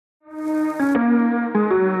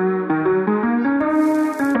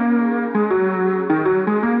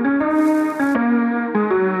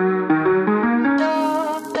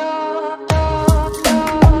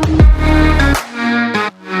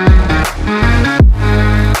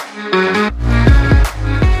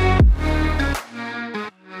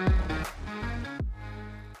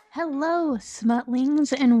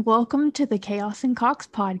Smutlings, and welcome to the Chaos and Cox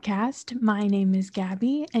podcast. My name is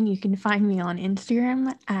Gabby, and you can find me on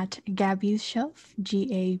Instagram at Gabby's Shelf,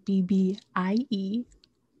 Gabbie.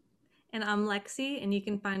 And I'm Lexi, and you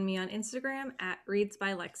can find me on Instagram at Reads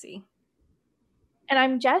by Lexi. And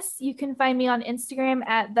I'm Jess. You can find me on Instagram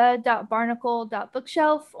at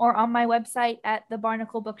the.barnacle.bookshelf or on my website at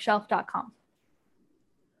thebarnaclebookshelf.com.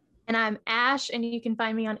 And I'm Ash, and you can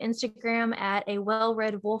find me on Instagram at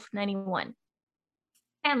awellreadwolf91.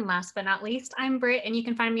 And last but not least, I'm Britt, and you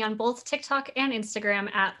can find me on both TikTok and Instagram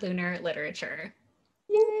at Lunar Literature.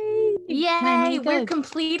 Yay! Yay! We're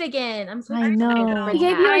complete again. I'm so excited. I know. We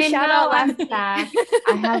gave you a shout out last back.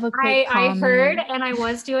 I have a quick I heard, and I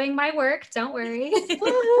was doing my work. Don't worry.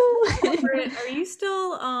 Britt, are you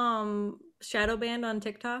still shadow banned on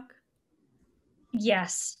TikTok?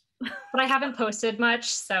 Yes, but I haven't posted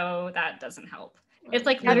much, so that doesn't help. It's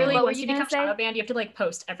like literally once you become shadow banned, you have to like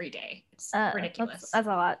post every day. It's ridiculous. That's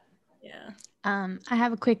a lot. Yeah. I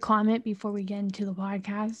have a quick comment before we get into the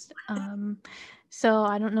podcast. So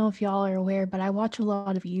I don't know if y'all are aware, but I watch a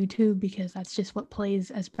lot of YouTube because that's just what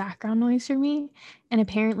plays as background noise for me. And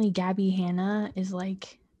apparently Gabby Hanna is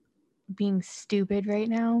like being stupid right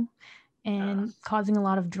now and causing a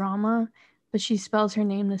lot of drama, but she spells her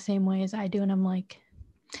name the same way as I do. And I'm like,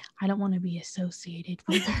 I don't want to be associated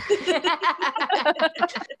with her.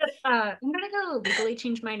 I'm gonna go legally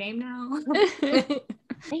change my name now.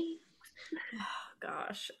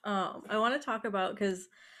 Gosh, I want to talk about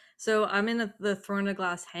so I'm in the Throne of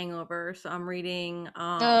Glass hangover. So I'm reading.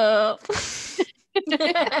 I'm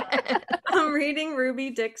reading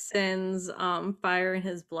Ruby Dixon's Fire in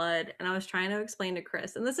His Blood, and I was trying to explain to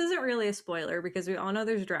Chris, and this isn't really a spoiler because we all know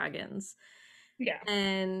there's dragons. Yeah,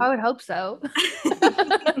 and I would hope so.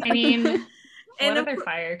 I mean, what other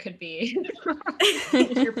fire could be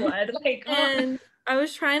your blood? And I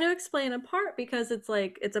was trying to explain a part because it's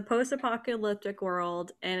a post-apocalyptic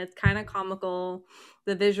world, and it's kind of comical.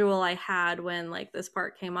 The visual I had when this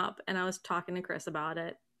part came up, and I was talking to Chris about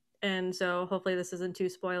it, and so hopefully this isn't too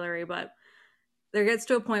spoilery, but there gets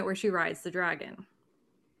to a point where she rides the dragon,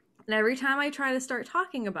 and every time I try to start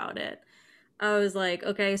talking about it, I was like,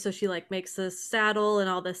 okay, so she makes this saddle and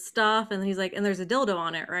all this stuff, and he's like, and there's a dildo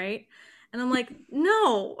on it, right? And I'm like,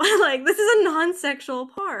 no, this is a non-sexual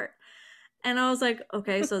part. And I was like,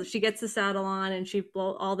 okay, so she gets the saddle on and she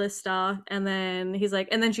blow all this stuff, and then he's like,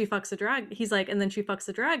 and then she fucks a dragon. He's like, and then she fucks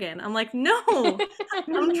the dragon. I'm like, no, I'm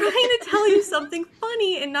trying to tell you something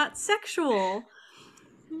funny and not sexual.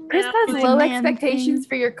 Chris has low expectations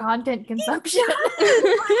for your content consumption.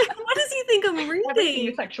 What does he think I'm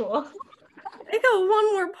reading? Sexual. I got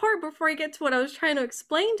one more part before I get to what I was trying to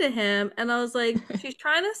explain to him, and I was like, she's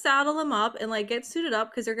trying to saddle him up and get suited up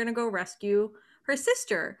because they're gonna go rescue her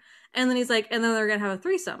sister. And then he's like, and then they're gonna have a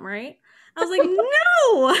threesome, right? I was like,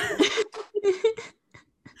 no.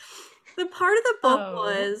 The part of the book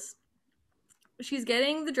was she's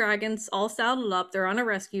getting the dragons all saddled up, they're on a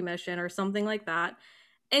rescue mission or something like that,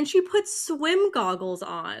 and she puts swim goggles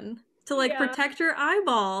on to protect her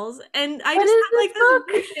eyeballs. And I just had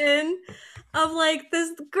this vision of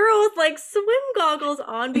this girl with swim goggles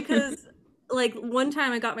on because one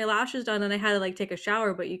time I got my lashes done and I had to take a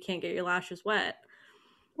shower, but you can't get your lashes wet.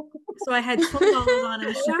 So I had swim goggles on in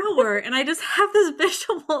the shower, and I just have this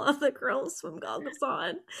visual of the girl with swim goggles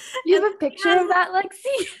on. You have a picture of that,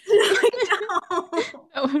 Lexi? I know.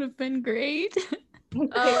 That would have been great.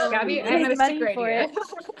 Gabby, I have a money for it.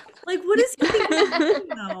 What is he thinking?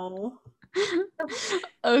 No.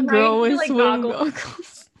 A girl with swim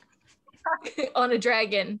goggles. On a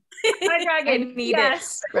dragon. On a dragon. I need it.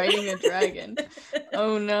 Riding a dragon.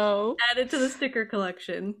 Oh no. Add it to the sticker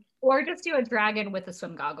collection. Or just do a dragon with the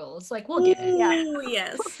swim goggles. We'll get it. Yeah.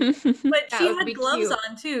 Yes. But she had gloves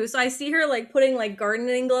on too. So I see her putting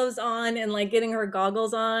gardening gloves on and getting her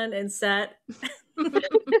goggles on and set.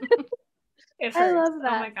 I love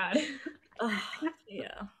that. Oh my god.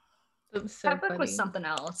 Yeah. So that book was something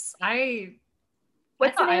else.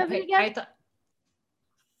 What's the name of it again? I thought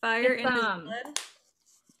Fire in His Blood.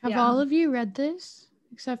 Have all of you read this?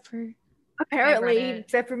 Except for apparently,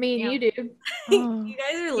 except for me and you, dude. Oh. You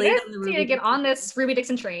guys are late on the Ruby. Get on this Ruby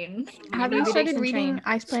Dixon train. Have you started reading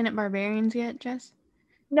Ice Planet Barbarians yet, Jess?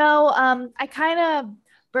 No, I kind of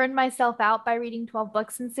burned myself out by reading 12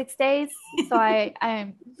 books in 6 days. So I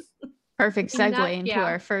am perfect segue into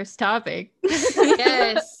our first topic.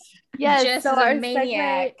 Yes. Yes. Jess so is a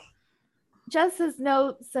maniac. Jess has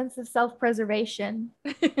no sense of self-preservation.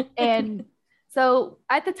 And so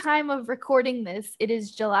at the time of recording this, it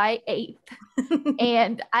is July 8th.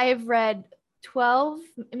 And I've read 12,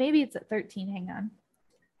 maybe it's at 13, hang on.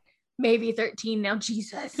 Maybe 13 now.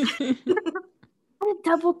 Jesus. I'm gonna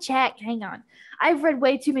double check. Hang on. I've read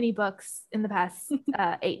way too many books in the past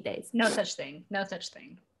 8 days. No such thing. No such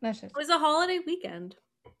thing. It was a holiday weekend.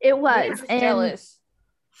 It was. And jealous.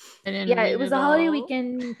 yeah, it was a holiday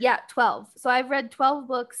weekend. Yeah, 12. So I've read 12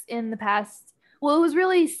 books in the past. Well, it was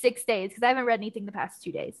really 6 days because I haven't read anything the past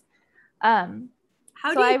 2 days.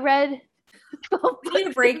 I read. We need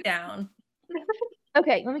a breakdown.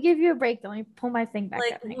 Okay, let me give you a breakdown. Let me pull my thing back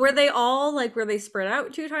up. Were they spread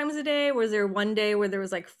out 2 times a day? Was there one day where there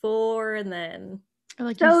was like 4 and then?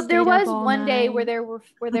 So there was one day where there were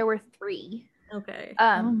 3. Okay.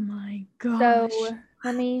 Oh my gosh. So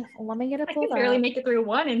let me get a pull. I can barely make it through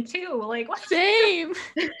 1 and 2. Like what? Same.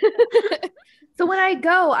 So when I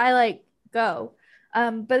go, I go.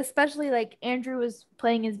 But especially Andrew was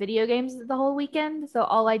playing his video games the whole weekend, so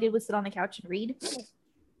all I did was sit on the couch and read.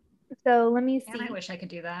 So let me see. Man, I wish I could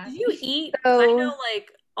do that. Did you eat? I know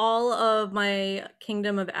all of my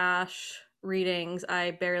Kingdom of Ash readings,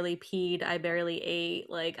 I barely peed, I barely ate.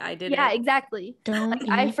 I didn't. Yeah, exactly. Don't eat,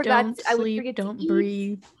 I forgot. Don't I would sleep, forget don't to eat.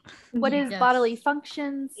 breathe. What is bodily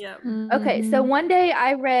functions? Yeah. Okay, so one day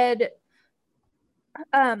I read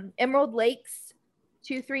Emerald Lakes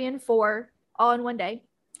 2, 3, and 4 all in one day.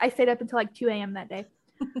 I stayed up until 2 a.m. that day.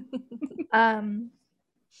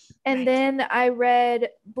 And then I read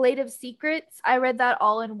Blade of Secrets. I read that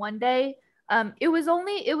all in one day. It was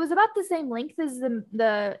about the same length as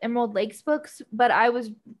the Emerald Lakes books, but I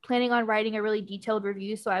was planning on writing a really detailed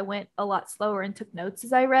review, so I went a lot slower and took notes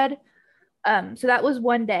as I read. So that was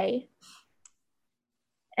one day.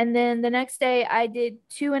 And then the next day I did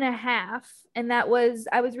 2.5, and I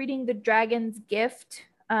was reading The Dragon's Gift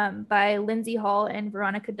by Lindsay Hall and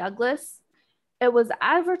Veronica Douglas. It was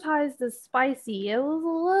advertised as spicy. It was a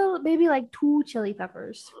little, maybe 2 chili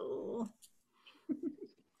peppers.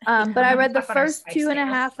 But I read the first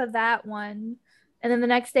 2.5 of that one. And then the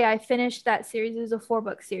next day I finished that series. It was a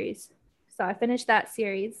 4-book series. So I finished that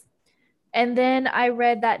series. And then I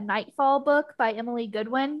read that Nightfall book by Emily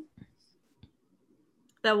Goodwin.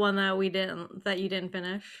 That one that you didn't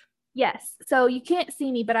finish? Yes. So you can't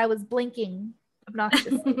see me, but I was blinking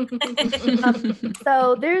obnoxiously.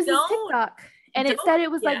 So there's this TikTok. And it said it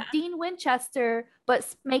was Dean Winchester, but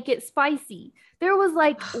make it spicy. There was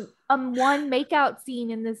one makeout scene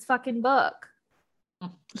in this fucking book.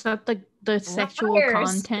 Is that the sexual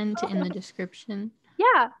content in the description?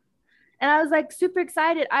 Yeah. And I was super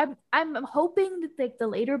excited. I'm hoping that the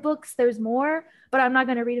later books there's more, but I'm not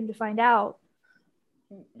going to read them to find out.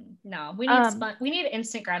 No, we need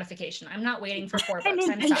instant gratification. I'm not waiting for 4 books.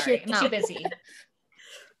 I'm sorry. I'm too busy.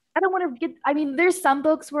 I don't want to get. I mean, there's some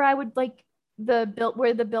books where I would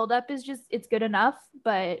the build up is just it's good enough,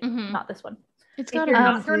 but not this one. It's got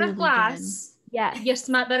not thrown a glass. Yeah, you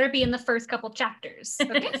smut better be in the first couple chapters.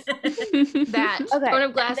 Okay, Throne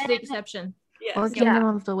of Glass is the exception. Yes. Or Kingdom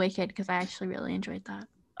of the Wicked, because I actually really enjoyed that.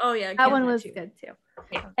 Oh yeah, that one was good too.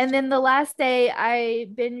 Yeah. And then the last day I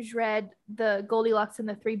binge read the Goldilocks and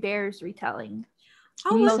the Three Bears retelling.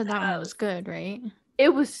 You said that one was good, right? It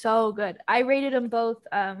was so good. I rated them both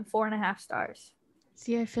 4.5 stars.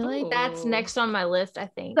 See, I feel like that's next on my list, I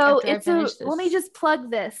think. So let me just plug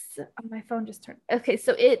this. My phone just turned. Okay,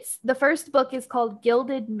 so the first book is called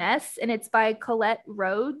Gilded Mess, and it's by Colette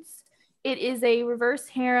Rhodes. It is a reverse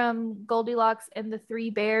harem Goldilocks and the Three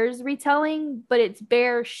Bears retelling, but it's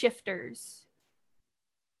bear shifters.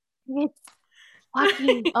 It's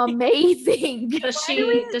fucking amazing.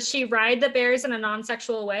 Does she ride the bears in a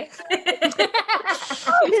non-sexual way?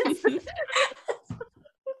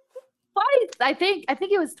 Twice, I think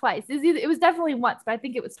it was twice. It was definitely once, but I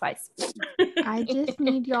think it was twice. I just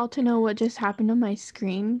need y'all to know what just happened on my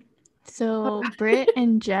screen. So Britt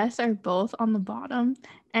and Jess are both on the bottom,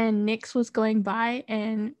 and Nyx was going by,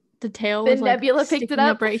 and the tail was Nebula picked it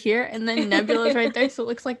up right here, and then Nebula's right there, so it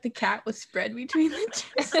looks like the cat was spread between the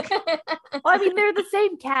two. Well, I mean, they're the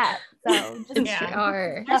same cat, so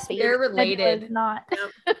they're related. Not.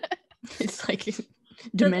 It's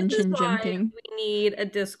dimension jumping. We need a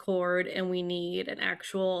Discord, and we need an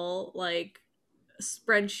actual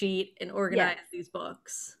spreadsheet and organize these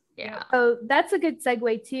books. Yeah. So that's a good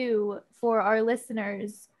segue too for our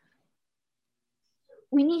listeners.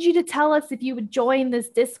 We need you to tell us if you would join this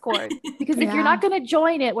Discord, because if you're not going to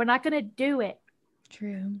join it, we're not going to do it.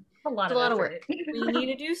 True. A lot of work. We need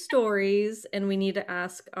to do stories, and we need to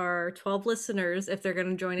ask our 12 listeners if they're going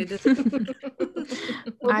to join a Discord.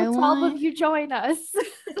 Well, 12 of you join us.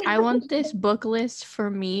 I want this book list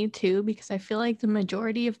for me too, because I feel like the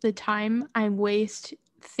majority of the time I waste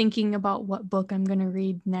thinking about what book I'm gonna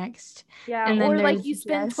read next. Yeah, And then or like there's- you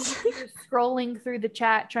spend yes. 12 years scrolling through the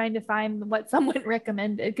chat trying to find what someone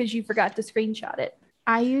recommended because you forgot to screenshot it.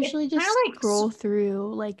 I usually kinda just like scroll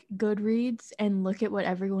through like Goodreads and look at what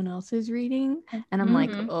everyone else is reading, and I'm like,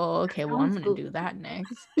 Mhm. oh, okay, well, I'm Sounds gonna do good. that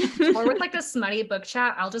next. Or with like the smutty book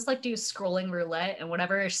chat, I'll just like do scrolling roulette, and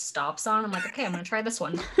whatever stops on, I'm like, okay, I'm gonna try this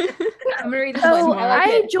one. I'm gonna read this So one. I like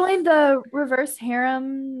I it. joined the Reverse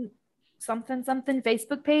Harem something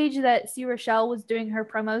Facebook page that C. Rochelle was doing her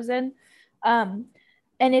promos in.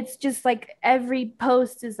 And it's just like every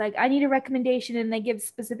post is like, I need a recommendation, and they give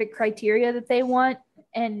specific criteria that they want.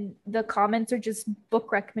 And the comments are just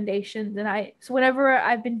book recommendations. And so whenever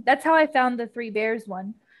that's how I found the Three Bears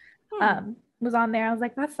one. Was on there. I was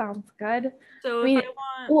like, that sounds good. So I mean, if I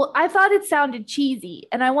want, well, I thought it sounded cheesy,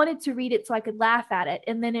 and I wanted to read it so I could laugh at it.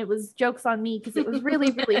 And then it was jokes on me because it was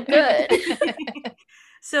really, really good.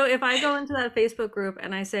 so if I go into that Facebook group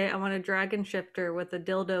and I say I want a dragon shifter with a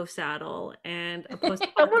dildo saddle and a post,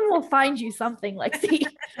 Someone will find you something, Lexi.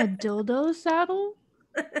 A dildo saddle?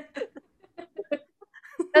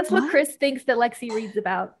 That's what What? Chris thinks that Lexi reads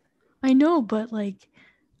about. I know, but like,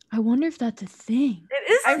 I wonder if that's a thing.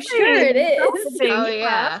 it is. a I'm sure it is. Thing, Oh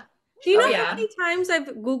yeah. Do you know Oh, how yeah. many times I've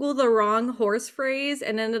Googled the wrong horse phrase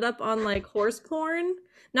and ended up on like horse porn?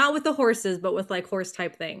 Not with the horses, but with like horse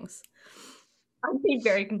type things. I'm being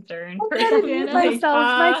very concerned. I'm for a trying to second. mute myself.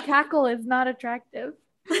 My Uh, cackle is not attractive.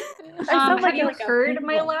 I sound have you like a heard pig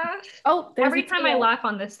my one. laugh? Oh, there's Every a time I tail. laugh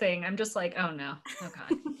on this thing, I'm just like, oh no, oh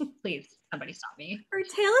god, please, somebody stop me. Her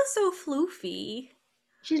tail is so floofy.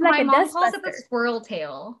 She's like My a mom calls it the dustbuster. squirrel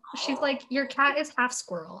tail. She's like, your cat is half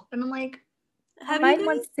squirrel, and I'm like, Mine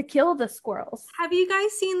wants to kill the squirrels. Have you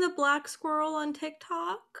guys seen the black squirrel on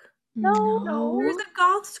TikTok? No. There's a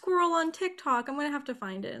goth squirrel on TikTok. I'm gonna have to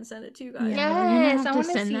find it and send it to you guys. Yeah, we're gonna Yes, have I to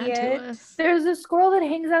wanna send see that to it. us. There's a squirrel that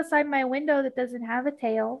hangs outside my window that doesn't have a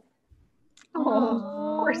tail.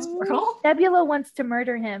 oh, poor squirrel. Nebula wants to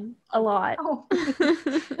murder him a lot. Oh,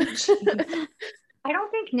 I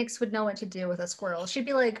don't think Nyx would know what to do with a squirrel. She'd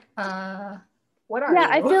be like, what are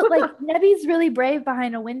Yeah, you? I feel like Nebby's really brave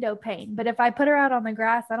behind a window pane, but if I put her out on the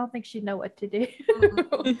grass, I don't think she'd know what to do.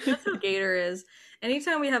 That's how Gator is.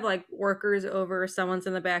 Anytime we have like workers over, someone's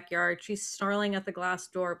in the backyard, she's snarling at the glass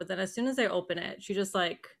door, but then as soon as I open it, she just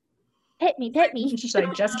like, Hit me. She's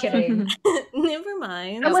like, just kidding. never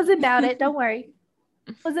mind. I wasn't about it. Don't worry.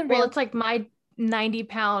 Wasn't real. Well, it's like my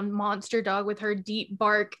 90-pound monster dog with her deep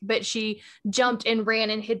bark, but she jumped and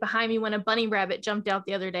ran and hid behind me when a bunny rabbit jumped out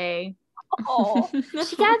the other day. Oh,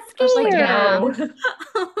 she got I was like, scared.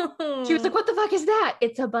 no. She was like, what the fuck is that?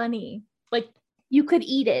 It's a bunny. Like, You could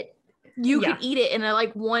eat it. you Yeah. could eat it in a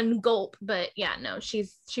like one gulp, but yeah, no, she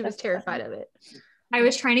was That's terrified of it. I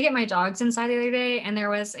was trying to get my dogs inside the other day, and there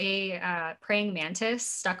was a praying mantis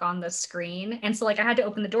stuck on the screen, and so like I had to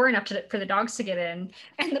open the door enough for the dogs to get in,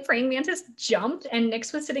 and the praying mantis jumped, and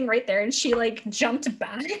Nyx was sitting right there, and she like jumped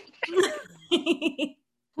back.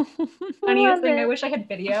 Funniest thing. I wish I had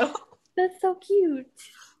video. That's so cute.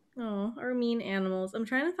 Oh, our mean animals. I'm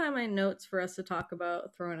trying to find my notes for us to talk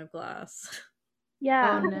about Throne of Glass.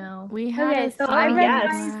 Yeah. Oh no. We had Okay, a so I thought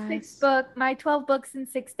read yes. my 12 books in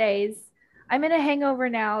 6 days. I'm in a hangover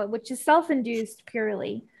now, which is self-induced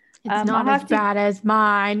purely. It's I'll not have as to- bad as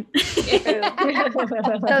mine.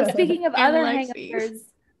 So speaking of And other Lexi's. hangovers,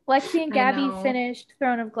 Lexi and I Gabby know. finished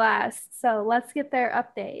Throne of Glass. So let's get their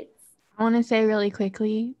updates. I want to say really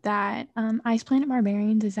quickly that Ice Planet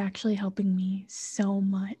Barbarians is actually helping me so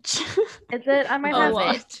much. Is it? I might A have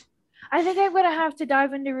lot. it. I think I'm gonna have to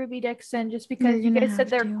dive into Ruby Dixon just because You're you gonna guys said have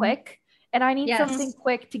they're to. quick, and I need Yes. something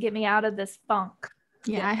quick to get me out of this funk.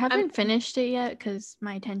 Yeah, Yeah, I haven't finished it yet because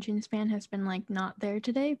my attention span has been like not there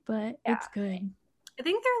today, but it's good. I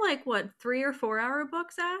think they're like what, 3 or 4 hour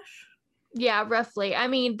books, Ash? Yeah, roughly. I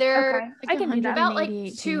mean, they're Okay, I can do that. about like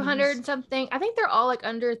 188 200 pages. something. I think they're all like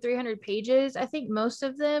under 300 pages. I think most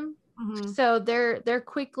of them. Mm-hmm. So they're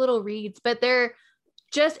quick little reads, but they're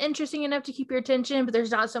just interesting enough to keep your attention. But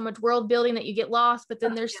there's not so much world building that you get lost. But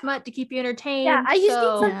then there's smut to keep you entertained. Yeah, I just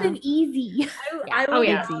so, need something easy. I Oh will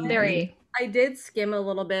yeah, be honest, very. I did skim a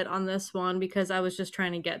little bit on this one because I was just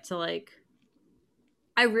trying to get to like,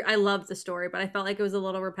 I loved the story, but I felt like it was a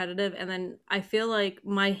little repetitive. And then I feel like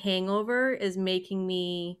my hangover is making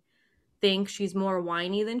me think she's more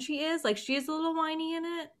whiny than she is. Like she is a little whiny in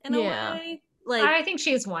it in Yeah. a way. Like I think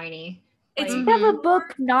she's whiny. it's Like, I have a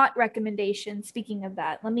book not recommendation. Speaking of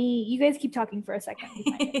that, you guys keep talking for a second.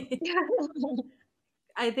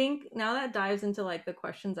 I think now that dives into like the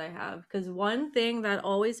questions I have, because one thing that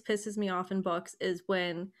always pisses me off in books is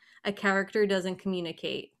when a character doesn't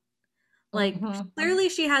communicate. Like Mhm. clearly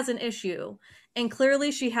she has an issue, and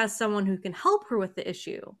clearly she has someone who can help her with the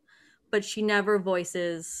issue, but she never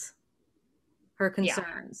voices her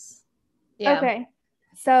concerns. Yeah. Okay.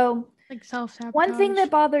 So Like self-sabotage. one thing that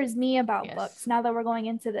bothers me about Yes. books, now that we're going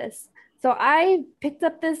into this. So I picked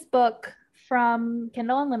up this book from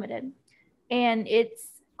Kindle Unlimited, and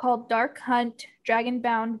it's called Dark Hunt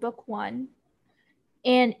Dragonbound Book 1.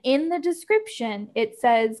 And in the description, it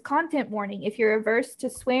says content warning. If you're averse to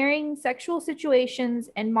swearing, sexual situations,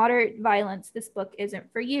 and moderate violence, this book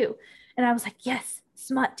isn't for you. And I was like, yes,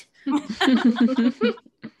 smut.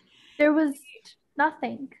 There was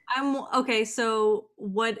nothing. Okay, so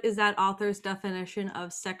what is that author's definition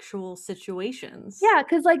of sexual situations? Yeah,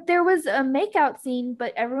 because like there was a makeout scene,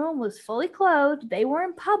 but everyone was fully clothed. They were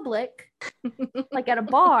in public, like at a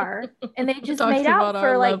bar, and they just Talks made out about for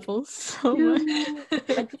our like levels so much.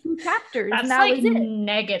 two chapters, That's and that like was it.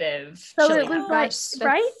 negative. So Chili it was like, peppers.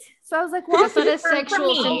 right? So I was like, well, That's not a for sexual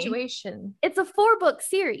me. situation. it's a 4-book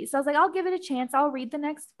series. So I was like, I'll give it a chance. I'll read the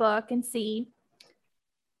next book and see.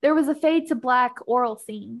 There was a fade to black oral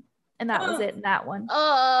scene, and that was it in that one.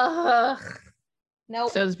 Ugh.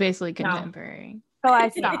 Nope. So it's basically No. contemporary. So I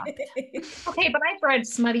stopped. Okay, but I've read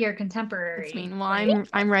smuttier contemporary. That's mean. Well,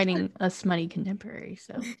 I'm writing a smutty contemporary,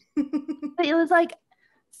 so But it was like,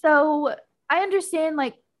 so I understand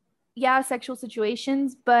like, yeah, sexual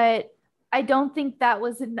situations, but I don't think that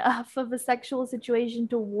was enough of a sexual situation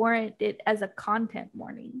to warrant it as a content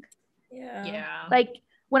warning. Yeah. Like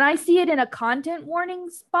when I see it in a content warning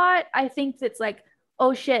spot, I think that's like,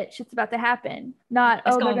 oh shit's about to happen. Not,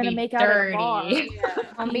 It's oh, they're gonna gonna be make out at a bar. dirty.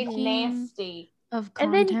 Gonna be Speaking nasty. of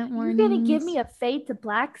And then content you're warnings. gonna give me a fade to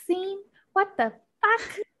black scene? What the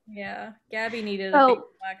fuck? Yeah, Gabby needed So, a big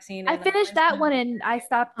black scene. I in finished that one and I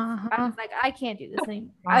stopped. I Uh-huh. was like, I can't do this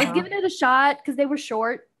anymore. I was Wow. giving it a shot because they were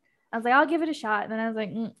short. I was like, I'll give it a shot. And then I was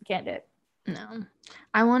like, can't do it. No.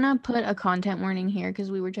 I want to put a content warning here because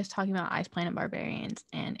we were just talking about Ice Planet Barbarians.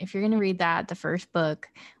 And if you're going to read that, the first book,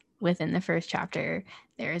 within the first chapter,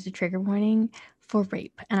 there is a trigger warning for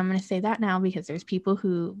rape. And I'm going to say that now because there's people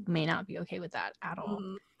who may not be okay with that at all.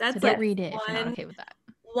 That's So don't like read it if you're not one- okay with that.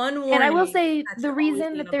 one warning. And I will say that the should always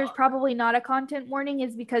reason be in that a there's book. probably not a content warning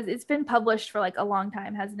is because it's been published for like a long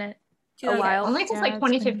time, hasn't it? A 2000 while. Only since Yeah, like it's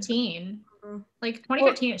been- 2015. Mhm. Like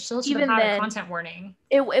 2015, it still should have even had then- a content warning.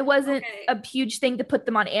 It wasn't Okay. a huge thing to put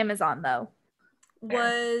them on Amazon though.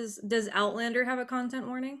 Does Outlander have a content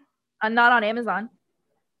warning? Not on Amazon.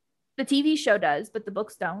 The TV show does, but the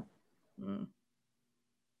books don't. Mm.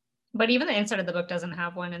 But even the inside of the book doesn't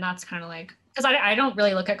have one, and that's kind of like, because I don't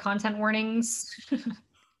really look at content warnings,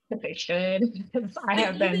 but they should. I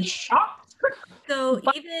have been even- shocked. So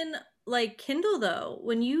But- even like Kindle though,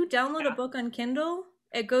 when you download a book on Kindle,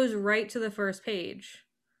 it goes right to the first page.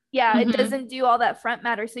 Yeah, Mhm. it doesn't do all that front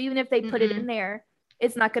matter. So even if they put it in there,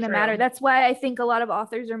 it's not going to True. matter. That's why I think a lot of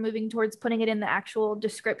authors are moving towards putting it in the actual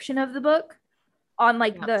description of the book on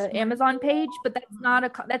like Yeah, the smart. Amazon page, but that's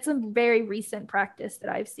not that's a very recent practice that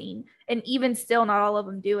I've seen. And even still not all of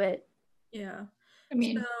them do it. Yeah. I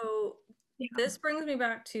mean, So yeah. this brings me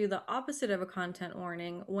back to the opposite of a content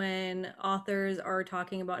warning when authors are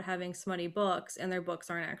talking about having smutty books and their books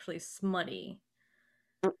aren't actually smutty.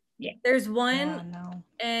 Yeah. There's one no.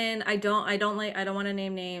 and I don't want to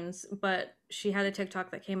name names, but she had a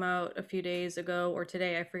TikTok that came out a few days ago or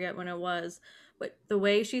today, I forget when it was, but the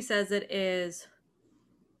way she says it is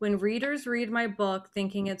when readers read my book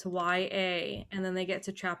thinking it's YA and then they get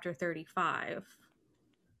to chapter 35.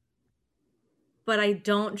 But I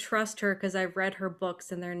don't trust her because I've read her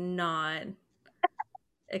books and they're not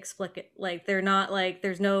explicit. Like they're not like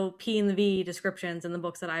there's no P and the V descriptions in the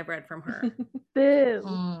books that I've read from her. Boo.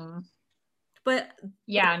 Mm, But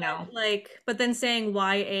yeah, no. but then saying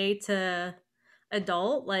YA to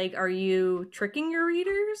adult, like, are you tricking your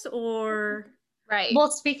readers or? Right.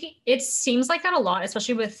 Well, speaking, it seems like that a lot,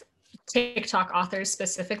 especially with TikTok authors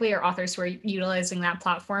specifically, or authors who are utilizing that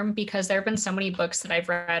platform, because there have been so many books that I've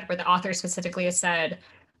read where the author specifically has said,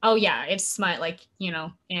 oh yeah, it's smut, like, you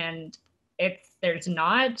know, and there's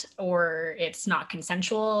not, or it's not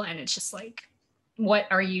consensual, and it's just like, what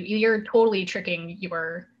are you're totally tricking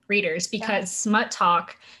your readers, because smut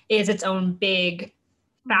talk is its own big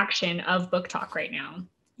faction of book talk right now.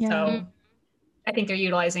 Yeah. So I think they're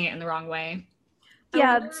utilizing it in the wrong way. I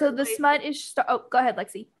Yeah, wonder, so the like- smut is oh, go ahead,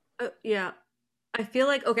 Lexi. Yeah. I feel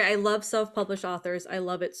like, okay, I love self-published authors. I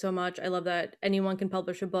love it so much. I love that anyone can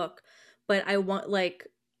publish a book. But I want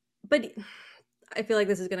but I feel like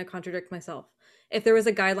this is going to contradict myself. If there was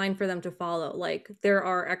a guideline for them to follow, like there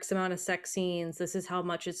are X amount of sex scenes, this is how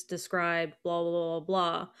much it's described, blah, blah, blah,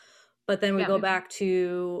 blah. But then we Yeah. go back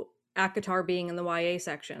to ACOTAR being in the YA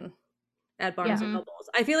section. at Barnes and Nobles.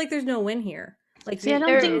 I feel like there's no win here. Like, See, I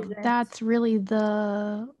there don't think isn't. that's really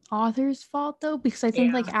the author's fault though, because I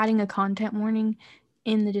think like adding a content warning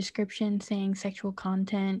in the description saying sexual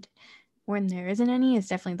content when there isn't any is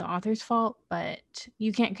definitely the author's fault, but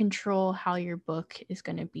you can't control how your book is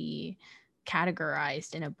going to be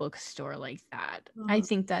categorized in a bookstore like that. I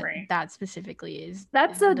think that that specifically is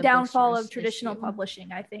that's a the downfall of bookstore's traditional issue.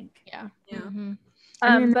 publishing, I think. Yeah. Mhm.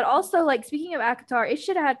 But also, like, speaking of ACOTAR, it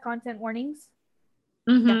should have had content warnings.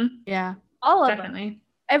 Yeah. All of them. Definitely.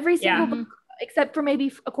 Every single book, except for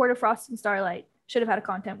maybe A Court of Frost and Starlight, should have had a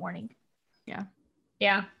content warning.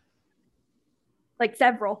 Yeah. Like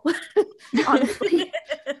several, honestly.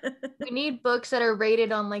 We need books that are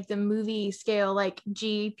rated on like the movie scale, like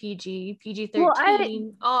G, PG, PG-13, Well,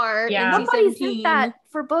 R, Yeah. Somebody NC-17. sent that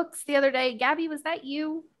for books the other day. Gabby, was that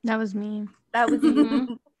you? That was me. That was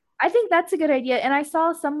you. I think that's a good idea. And I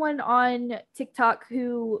saw someone on TikTok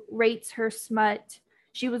who rates her smut.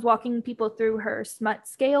 She was walking people through her smut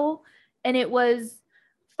scale, and it was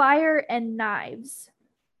fire and knives.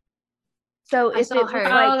 So if it was like,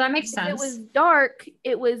 that makes if sense. it was dark,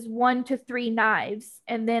 it was 1 to 3 knives,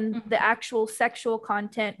 and then the actual sexual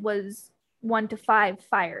content was 1 to 5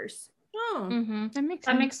 fires. That makes sense.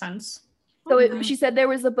 That makes sense. So she said there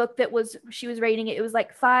was a book that she was rating it. It was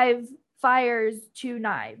like 5 fires, 2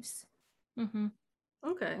 knives.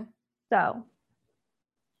 Okay. So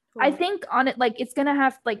I think on it, like, it's gonna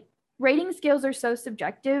have, like, rating scales are so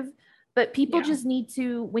subjective, but people just need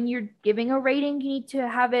to, when you're giving a rating, you need to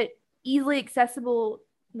have it easily accessible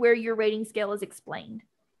where your rating scale is explained.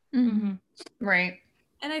 Right.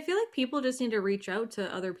 And I feel like people just need to reach out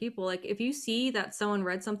to other people. Like, if you see that someone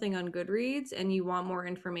read something on Goodreads and you want more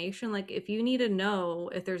information, like, if you need to know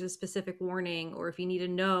if there's a specific warning or if you need to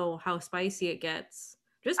know how spicy it gets,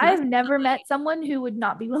 just I've never met someone who would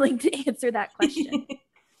not be willing to answer that question.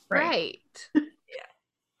 Right.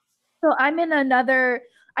 So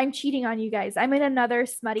I'm cheating on you guys. I'm in another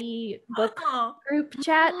smutty book group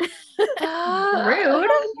chat. Rude.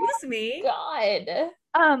 Excuse me.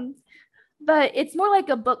 God. But it's more like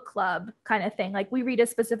a book club kind of thing. Like, we read a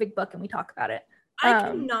specific book and we talk about it. I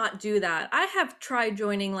cannot do that. I have tried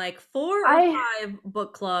joining like 4 or 5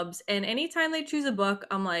 book clubs, and anytime they choose a book,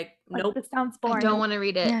 I'm like, nope. This sounds boring. I don't want to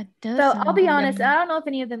read it. Yeah, it does So sound I'll be boring. honest. I don't know if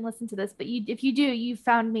any of them listen to this, but if you do, you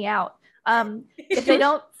found me out. If they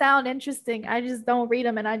don't sound interesting, I just don't read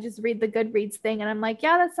them, and I just read the Goodreads thing, and I'm like,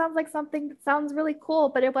 yeah, that sounds like something that sounds really cool,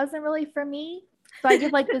 but it wasn't really for me. So I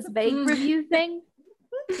give like this vague review thing.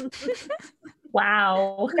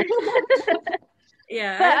 Wow.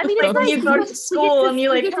 Yeah. But I mean, it's like you go to school and you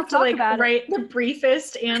like have to like about write the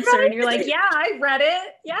briefest answer, and you're like, yeah, I read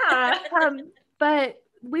it. Yeah. But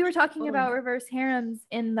we were talking about reverse harems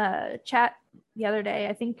in the chat the other day.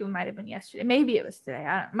 I think it might have been yesterday. Maybe it was today.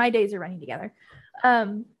 My days are running together.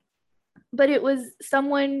 But it was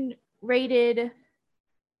someone rated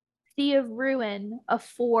Sea of Ruin a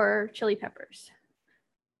 4 chili peppers.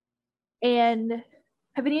 And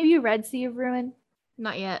have any of you read Sea of Ruin?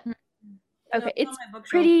 Not yet. Okay, it's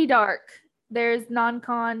pretty dark. There's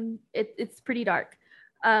non-con. It's pretty dark.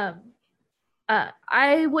 I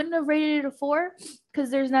wouldn't have rated it a 4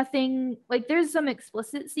 because there's nothing, like, there's some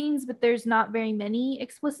explicit scenes, but there's not very many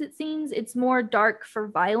explicit scenes. It's more dark for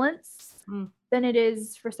violence than it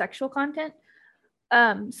is for sexual content.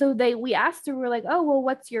 So we asked her, we're like, oh, well,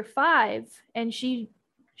 what's your 5? And she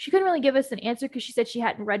couldn't really give us an answer because she said she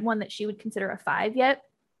hadn't read one that she would consider a 5 yet.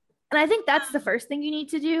 And I think that's the first thing you need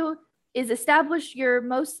to do is establish your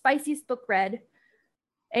most spiciest book read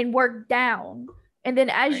and work down. And then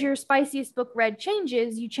as your spiciest book read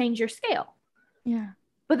changes, you change your scale. Yeah.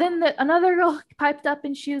 But then another girl piped up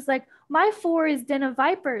and she was like, my 4 is Den of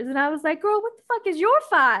Vipers. And I was like, girl, what the fuck is your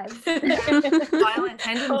 5? Violent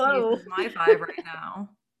Tendencies is my 5 right now.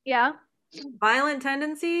 Yeah. Violent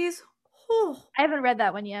Tendencies? I haven't read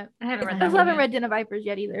that one yet. I haven't read I that still one. haven't read Den of Vipers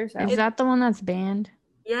yet either. So. Is that the one that's banned?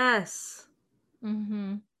 Yes.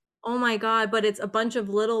 Oh my god, but it's a bunch of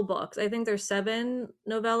little books. I think there's 7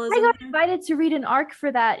 novellas. I got invited to read an arc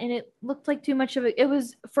for that, and it looked like too much of it. It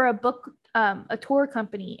was for a book, a tour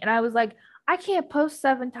company, and I was like, I can't post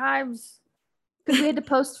 7 times because we had to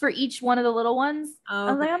post for each one of the little ones.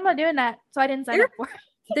 I was like, I'm not doing that, so I didn't sign up for it.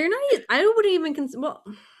 They're not. I wouldn't even consider. Well,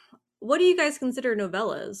 what do you guys consider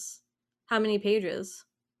novellas? How many pages?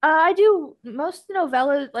 I do most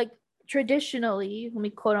novellas, like, traditionally, let me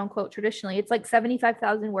quote unquote traditionally, it's like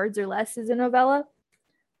 75,000 words or less is a novella,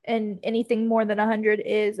 and anything more than 100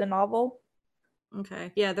 is a novel.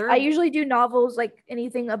 Okay, yeah, I usually do novels like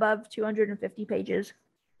anything above 250 pages.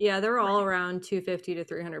 Yeah, they're all around 250 to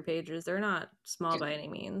 300 pages. They're not small by any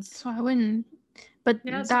means. So I wouldn't. But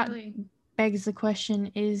Yeah, that exactly. begs the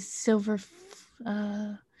question: is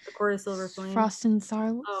The Court of Silver Flame. Frost and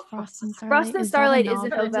Starlight? Oh, Frost and Frost and Starlight Starlight is a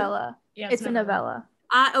novel? novella. Yeah, It's a novella.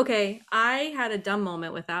 I had a dumb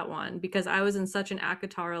moment with that one because I was in such an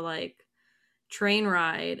ACOTAR like train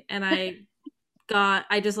ride, and I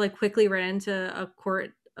just like quickly ran into a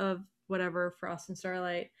Court of whatever, Frost and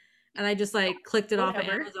Starlight, and I just like clicked it off of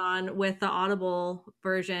Whatever. Amazon with the Audible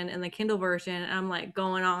version and the Kindle version, and I'm like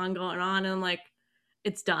going on, and I'm like,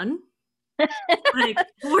 it's done. Like,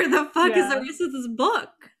 where the fuck is the Yeah. rest of this book?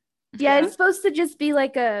 Yeah, it's supposed to just be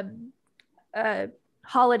like a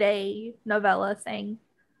holiday novella thing,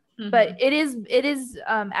 but it is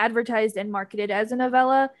advertised and marketed as a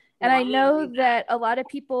novella. And I know that a lot of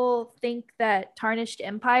people think that Tarnished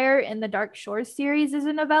Empire and the Dark Shores series is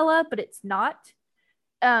a novella, but it's not.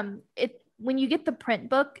 When you get the print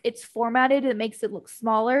book, it's formatted, it makes it look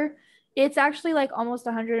smaller. It's actually like almost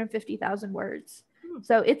 150,000 words.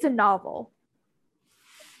 So it's a novel.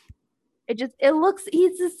 It looks,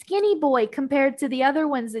 he's a skinny boy compared to the other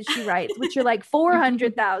ones that she writes, which are like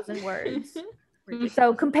 400,000 words.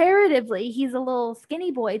 So comparatively, he's a little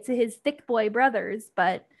skinny boy to his thick boy brothers,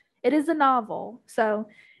 but it is a novel. So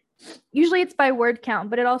usually it's by word count,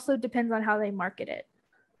 but it also depends on how they market it.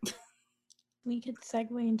 We could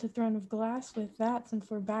segue into Throne of Glass with that since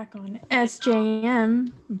we're back on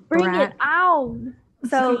SJM. Bring Brat. it on.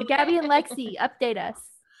 So Gabby and Lexi, update us.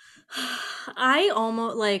 I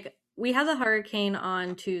almost like, we had the hurricane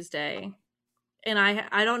on Tuesday, and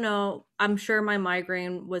I don't know, I'm sure my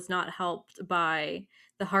migraine was not helped by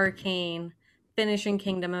the hurricane, finishing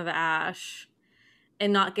Kingdom of Ash,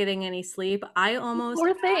 and not getting any sleep. I almost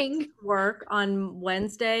Poor thing. work on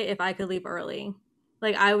Wednesday if I could leave early.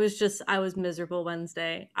 Like, I was miserable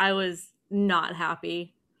Wednesday. I was not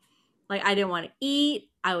happy. Like, I didn't want to eat.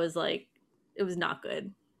 I was like, it was not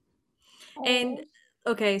good. And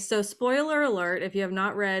okay, so spoiler alert, if you have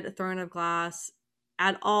not read Throne of Glass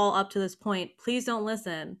at all up to this point, please don't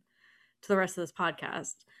listen to the rest of this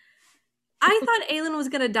podcast. I thought Aelin was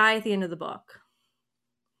going to die at the end of the book.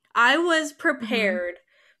 I was prepared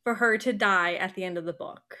for her to die at the end of the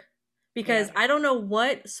book. Because I don't know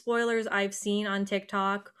what spoilers I've seen on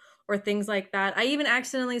TikTok or things like that. I even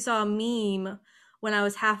accidentally saw a meme when I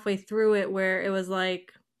was halfway through it where it was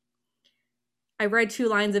like, I read 2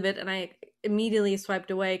 lines of it and I immediately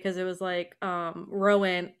swiped away because it was like,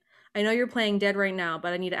 Rowan, I know you're playing dead right now,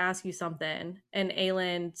 but I need to ask you something. And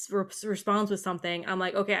Aelin responds with something. I'm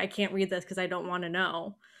like, okay, I can't read this because I don't want to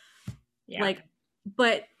know. Yeah. Like,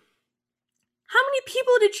 but how many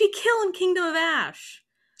people did she kill in Kingdom of Ash?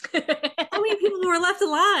 How many people were left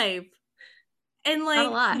alive? And like, Not a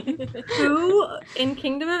lot. who in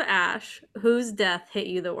Kingdom of Ash, whose death hit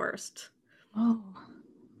you the worst? Oh,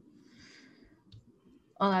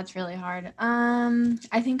 that's really hard.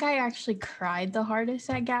 I think I actually cried the hardest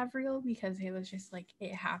at Gavriel because it was just like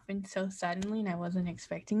it happened so suddenly and I wasn't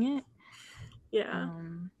expecting it. Yeah.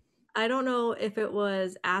 I don't know if it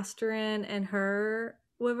was Asterin and her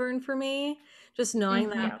wyvern for me, just knowing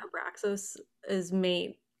that Abraxos'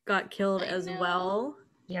 mate got killed as well.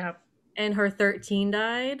 Yep. And her 13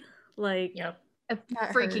 died. Like, Yep. It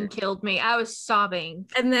freaking killed me. I was sobbing.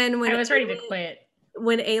 And then when I was ready to quit.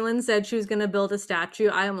 When Aelin said she was going to build a statue,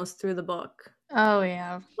 I almost threw the book. Oh,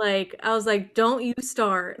 yeah. Like, I was like, don't you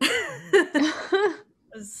start. I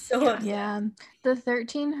was so upset. Yeah. The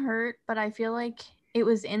 13 hurt, but I feel like it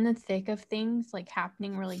was in the thick of things like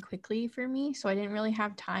happening really quickly for me. So I didn't really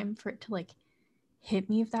have time for it to like hit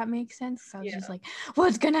me, if that makes sense. So I was just like,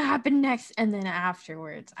 what's going to happen next? And then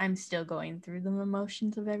afterwards, I'm still going through the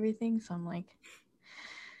emotions of everything. So I'm like,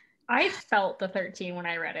 I felt the 13 when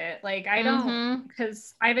I read it. Like, I don't,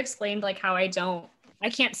 because I've explained like how I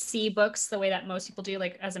can't see books the way that most people do,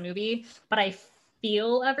 like as a movie, but I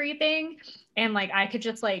feel everything. And like, I could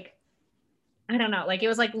just like, I don't know, like it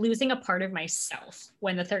was like losing a part of myself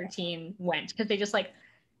when the 13 went, because they just like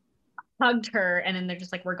hugged her and then they're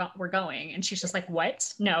just like, we're going. And she's just like,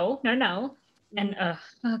 what? No. And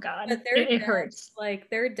oh God, but it hurts. Like,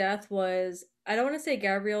 their death was, I don't want to say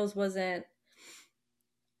Gabrielle's wasn't,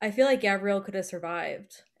 I feel like Gavriel could have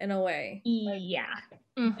survived in a way. Yeah.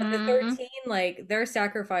 But the 13, like, their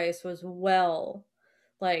sacrifice was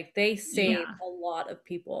like, they saved a lot of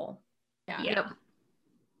people. Yeah. Yep.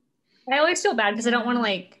 I always feel bad because I don't want to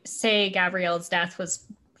like say Gabrielle's death was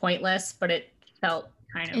pointless, but it felt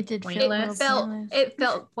kind of pointless. It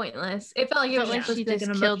felt pointless. It felt like it was like she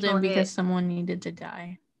just killed him because someone needed to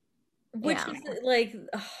die. Which is like,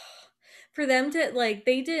 for them to like,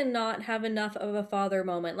 they did not have enough of a father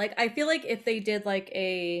moment. Like, I feel like if they did like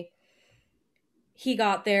he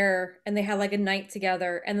got there and they had like a night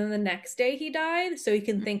together, and then the next day he died, so he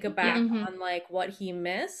can think back on like what he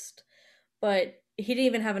missed, but he didn't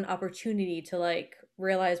even have an opportunity to like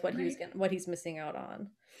realize what what he's missing out on.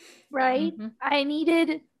 Right. I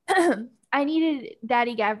needed I needed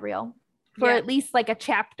Daddy Gabriel for at least like a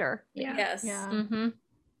chapter. Yes.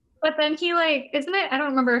 But then he like, isn't it? I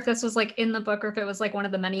don't remember if this was like in the book or if it was like one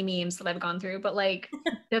of the many memes that I've gone through. But like,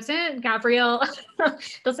 doesn't Gabriel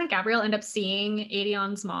end up seeing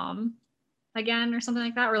Adion's mom again or something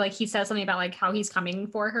like that? Or like he says something about like how he's coming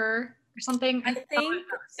for her or something.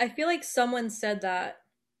 I feel like someone said that.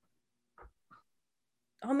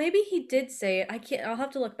 Oh, maybe he did say it. I'll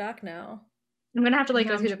have to look back now. I'm gonna have to like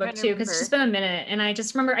go through the book too, because it's just been a minute, and I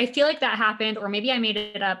just remember I feel like that happened, or maybe I made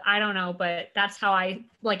it up. I don't know, but that's how I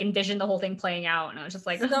like envisioned the whole thing playing out, and I was just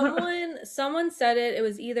like, someone said it. It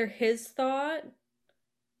was either his thought,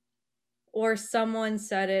 or someone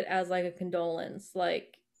said it as like a condolence,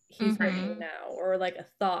 like he's hurting now, or like a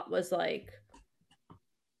thought was like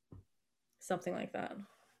something like that.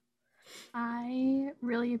 I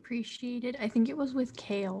really appreciated. I think it was with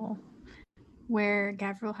Kale, where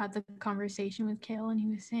Gabriel had the conversation with Kale, and he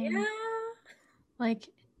was saying, like,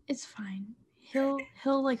 it's fine. He'll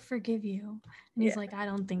like forgive you. And he's like, I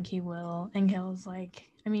don't think he will. And Kale's like,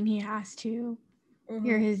 I mean, he has to.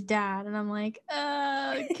 You're his dad. And I'm like,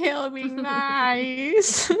 Kale being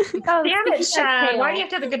nice. Damn it, Chad. Why do you have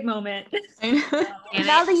to have a good moment?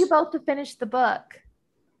 Now that you both have finished the book,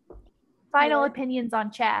 final opinions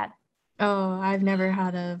on Chad. Oh, I've never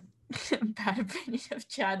had a bad opinion of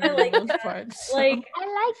Chad. I like that. Part, so. Like,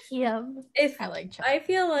 I like him. I like Chad. I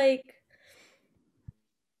feel like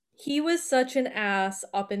he was such an ass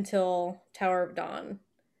up until Tower of Dawn.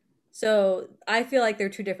 So I feel like they're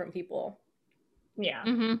two different people. Yeah.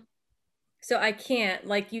 So I can't,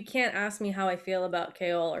 like, you can't ask me how I feel about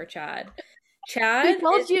Kale or Chad. Chad, we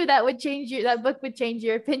told you that book would change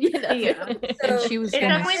your opinion of him. So and she was it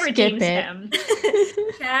definitely redeems him.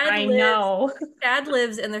 Chad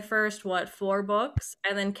lives in the first 4 books,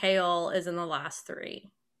 and then Kale is in the last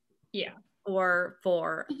 3. Yeah. Or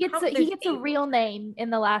 4. He gets a real name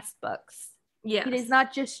in the last books. Yeah. It is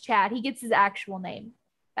not just Chad. He gets his actual name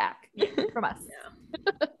back from us.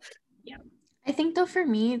 Yeah. I think though for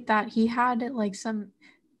me that he had like some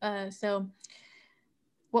so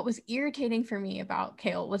what was irritating for me about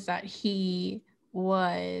Kale was that he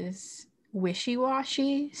was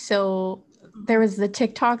wishy-washy. So there was the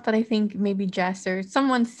TikTok that I think maybe Jess or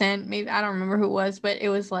someone sent, maybe I don't remember who it was, but it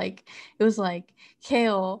was like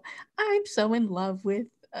Kale, I'm so in love with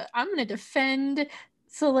I'm gonna defend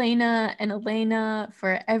Selena and Elena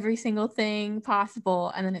for every single thing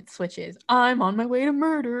possible, and then it switches. I'm on my way to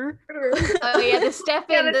murder. Oh yeah, the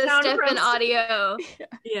Stefan audio.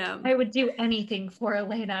 Yeah. I would do anything for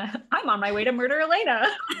Elena. I'm on my way to murder Elena.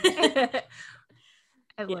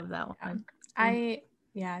 I love that one.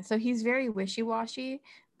 So he's very wishy-washy,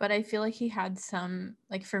 but I feel like he had some,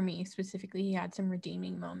 like for me specifically, he had some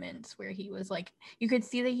redeeming moments where he was like, you could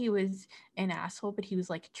see that he was an asshole, but he was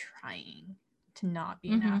like trying to not be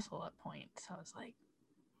an asshole at points. So I was like,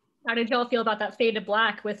 how did y'all feel about that fade to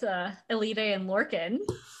black with Elide and Lorcan?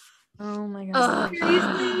 Oh my god.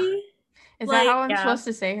 Seriously? Is that how I'm supposed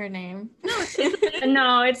to say her name?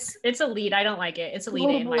 No, it's Elite. I don't like it. It's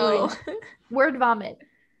Elide in my mind. Word vomit.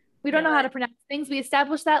 We don't know how to pronounce things. We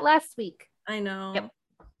established that last week. I know. Yep.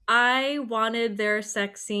 I wanted their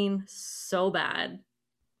sex scene so bad.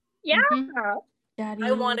 Yeah. Daddy.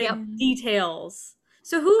 I wanted details.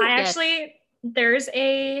 So there's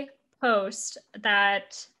a post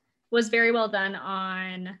that was very well done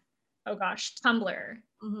on Tumblr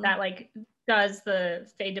that like does the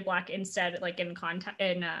fade to black instead, like in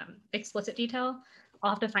explicit detail.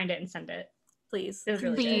 I'll have to find it and send it. Please. It was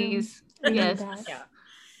really good. Yes. Yeah.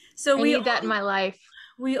 So I need that in my life.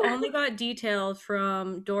 We only got details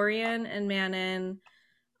from Dorian and Manon,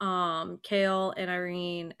 Kale and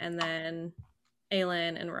Irene, and then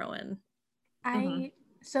Aelin and Rowan.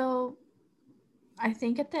 So I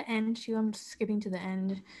think at the end too, I'm skipping to the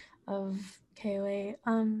end of KOA.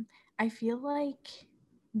 I feel like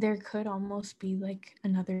there could almost be like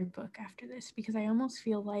another book after this, because I almost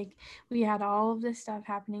feel like we had all of this stuff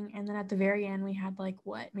happening, and then at the very end we had like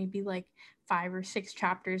maybe like 5 or 6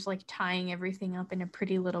 chapters like tying everything up in a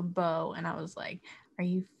pretty little bow, and I was like, are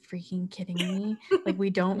you freaking kidding me? Like we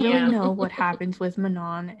don't really know what happens with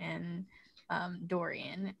Manon and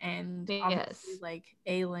Dorian, and obviously like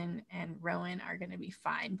Aelin and Rowan are gonna be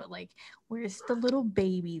fine, but like where's the little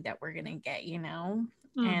baby that we're gonna get, you know?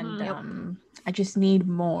 And I just need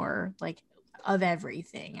more. Like of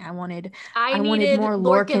everything. I wanted I wanted needed more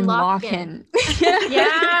Lorcan Lorcan.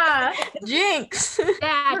 Yeah. Jinx.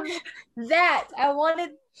 That I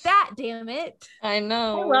wanted that. Damn it! I I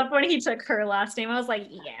know. love when he took her last name. I was like,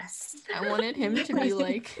 yes. I wanted him to be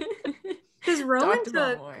like Because Rowan talked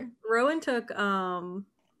about took more.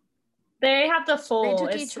 They have the They full. took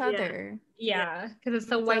it's- each other. Yeah, because it's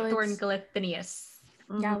the So Whitethorn it's- Galathinius.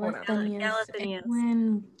 Galathinius,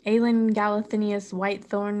 Galathinius. Aelin Galathinius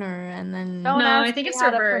Whitethorner, and then Don't No, I ask think me it's how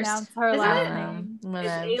to reversed. pronounce her Is last it? name.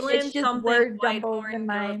 whatever. It's Aelin It's just something word jumbled Whitethorn in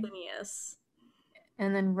mine. Galathinius.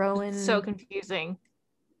 And then Rowan. So confusing.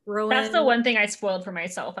 Rowan. That's the one thing I spoiled for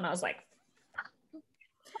myself, and I was like,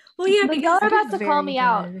 Well, yeah, But y'all because are That is about to call very me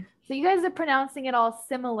out. good. So you guys are pronouncing it all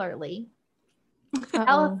similarly.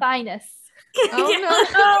 Uh-oh. Elathinus. Oh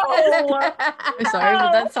no! no. I'm sorry,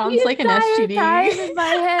 but that sounds The like an entire time STD. in my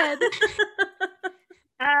head.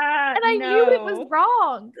 And I knew it was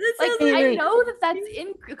wrong. That Like, sounds I like- know that that's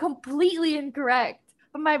completely incorrect,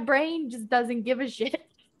 but my brain just doesn't give a shit.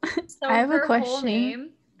 So I have a her whole question. name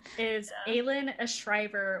is Aelin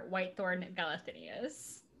Ashriver Whitethorn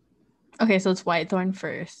Galathinius. Okay, so it's Whitethorn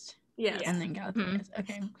first, yes. and then Galathinius.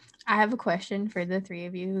 Okay, I have a question for the three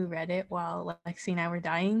of you who read it while Lexi and I were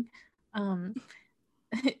dying.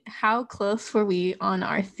 How close were we on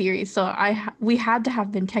our theory? So we had to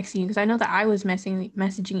have been texting you because I know that I was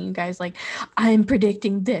messaging you guys like, I'm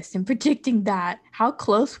predicting this and predicting that. How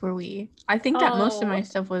close were we? I think that most of my Oh.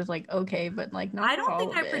 stuff was like okay, but like not I don't all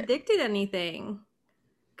think of I it. predicted anything.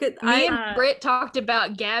 Me I and Britt talked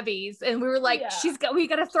about Gabby's, and we were like, Yeah. we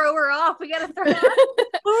gotta throw her off. We gotta throw her off.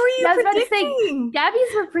 what were you I was about to say, predicting?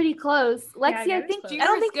 Gabby's were pretty close. Lexi, I Gabby's think close. I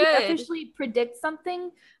don't Yours think you good. officially predict something,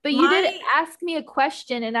 but you did My- ask me a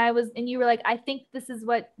question, and you were like, I think this is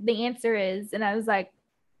what the answer is, and I was like,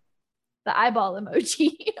 the eyeball emoji.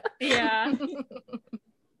 Yeah.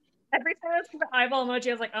 Every time I see the eyeball emoji,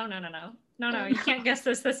 I was like, oh, no, you can't guess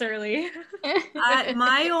this early.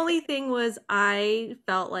 My only thing was I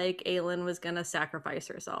felt like Aelin was gonna sacrifice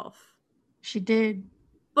herself, She did.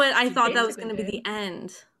 but I She thought that was basically gonna be did. the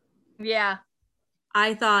end. Yeah.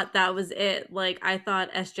 I thought that was it. Like, I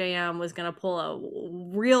thought SJM was gonna pull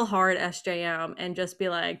a real hard SJM and just be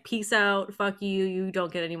like, peace out, fuck you, you don't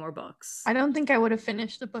get any more books. I don't think I would have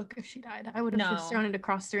finished the book if she died. I would have just No. thrown it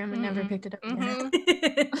across the room and never Mhm. picked it up again.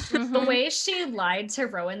 Mhm. The Mhm. way she lied to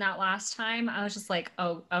Rowan that last time, I was just like,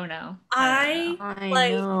 oh no. I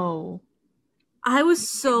Like- know. I was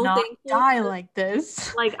so Not thankful. die like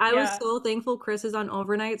this. Like, I was Yeah. so thankful Chris is on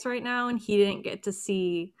overnights right now and he didn't get to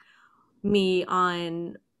see me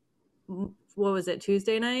on, what was it,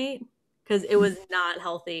 Tuesday night? Because it was not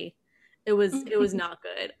healthy. It was not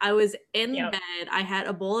good. I was in Yep. bed. I had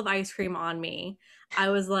a bowl of ice cream on me. I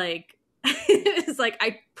was like, it's like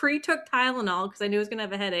I pre-took Tylenol because I knew I was gonna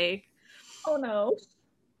have a headache. Oh no.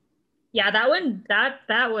 Yeah, that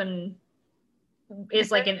one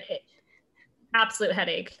is like an absolute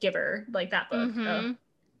headache giver, like that book. Mhm. Ugh.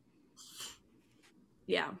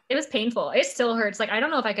 Yeah. It was painful. It still hurts. Like, I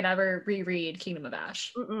don't know if I could ever reread Kingdom of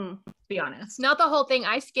Ash, Mm-mm. to be honest. Not the whole thing.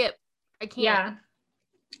 I skip. I can't. Yeah.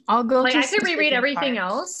 I'll go Like, to I could reread specific everything parts.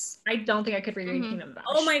 else. I don't think I could reread Mhm. Kingdom of Ash.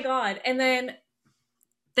 Oh my god! And then,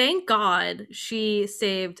 thank God she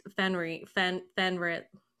saved Fenris. Mhm.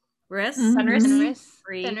 Fenris?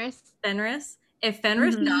 Fenris. If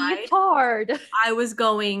Fenris Mhm. died, It's hard. I was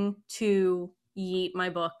going to yeet my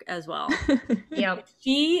book as well. Yep.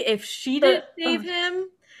 If she didn't save him,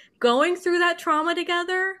 going through that trauma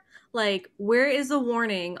together, like, where is the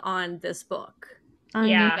warning on this book? I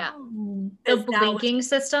Yeah. know. The 'Cause that was blinking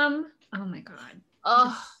system. Oh my god.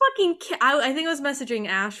 Oh, fucking. I think I was messaging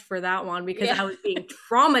Ash for that one because Yeah. I was being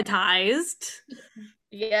traumatized.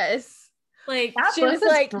 yes. Like, That She book was was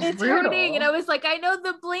like, it's hurting. brutal. And I was like, I know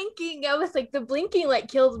the blinking. I was like, the blinking like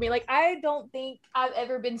kills me. Like, I don't think I've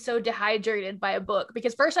ever been so dehydrated by a book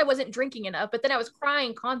because first I wasn't drinking enough, but then I was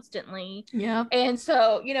crying constantly. Yep. And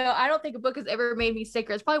so, I don't think a book has ever made me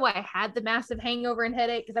sicker. It's probably why I had the massive hangover and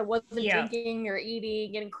headache because I wasn't Yeah. drinking or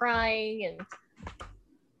eating and crying. And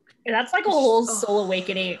That's like a whole soul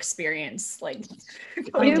awakening experience. Like,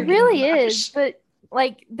 going It through really Kingdom of is, Ash. but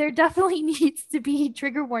like there definitely needs to be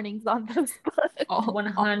trigger warnings on those books. All-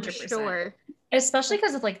 100%. sure. Especially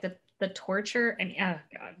because of like the torture and oh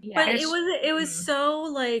god. Yeah. but It's- it was mm. so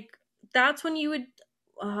like, that's when you would.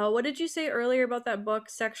 What did you say earlier about that book?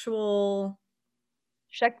 Sexual.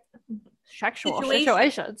 Sexual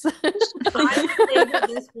Situation. situations. I labeled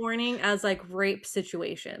this warning as like rape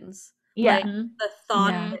situations. Yeah. Like, Mhm. the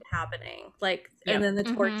thought Yeah. of it happening, like, Yep. and then the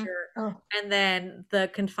Mhm. torture, Oh. and then the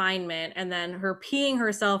confinement, and then her peeing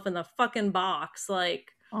herself in the fucking box.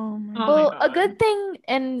 Like, Oh my Oh my Well, a God. good thing,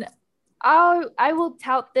 and I will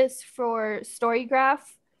tout this for Storygraph.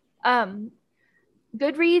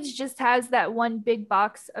 Goodreads just has that one big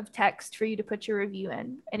box of text for you to put your review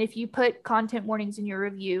in. And if you put content warnings in your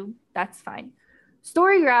review, that's fine.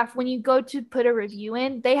 Storygraph, when you go to put a review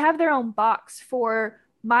in, they have their own box for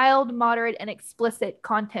mild, moderate, and explicit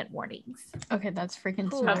content warnings. Okay, that's freaking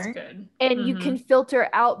Cool. smart. That's good. And you can filter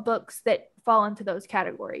out books that fall into those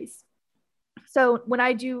categories. So when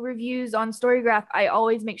I do reviews on Storygraph, I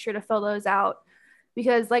always make sure to fill those out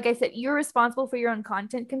because, like I said, you're responsible for your own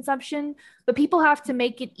content consumption, but people have to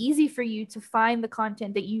make it easy for you to find the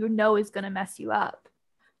content that you know is going to mess you up.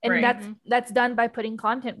 And Right. that's done by putting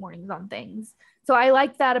content warnings on things. So I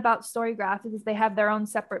like that about Storygraph because they have their own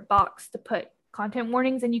separate box to put content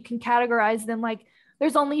warnings, and you can categorize them like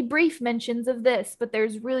there's only brief mentions of this, but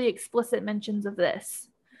there's really explicit mentions of this.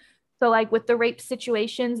 So like with the rape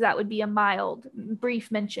situations, that would be a mild, brief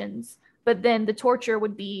mentions, but then the torture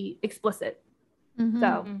would be explicit.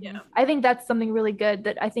 So Yeah. I think that's something really good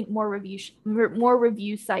that I think more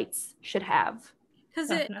review sites should have. Because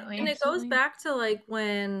Definitely. it goes back to like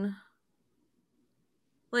when,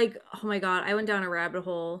 like, oh my god, I went down a rabbit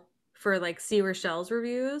hole for like C. Rochelle's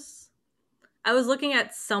reviews. I was looking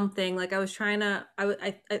at something, like I was trying to,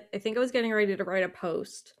 I think I was getting ready to write a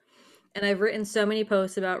post, and I've written so many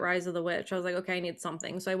posts about Rise of the Witch. I was like, okay, I need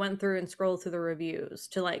something. So I went through and scrolled through the reviews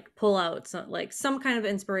to like pull out some kind of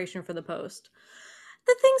inspiration for the post.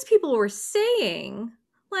 The things people were saying,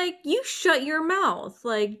 like, you shut your mouth.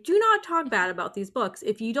 Like, do not talk bad about these books.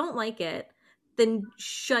 If you don't like it, then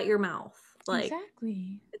shut your mouth. Like,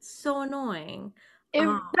 Exactly. it's so annoying.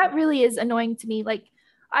 That really is annoying to me. Like,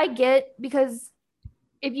 I get, because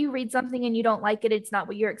if you read something and you don't like it, it's not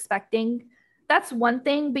what you're expecting. That's one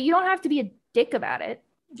thing, but you don't have to be a dick about it.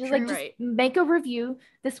 Just True. just make a review.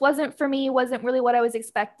 This wasn't for me, wasn't really what I was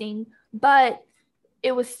expecting, but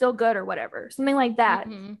it was still good or whatever. Something like that.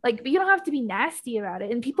 Like, but you don't have to be nasty about it.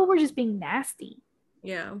 And people were just being nasty.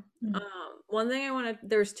 Yeah. One thing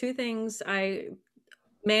there's two things I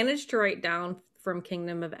managed to write down from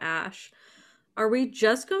Kingdom of Ash. Are we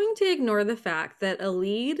just going to ignore the fact that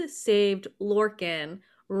Elide saved Lorcan,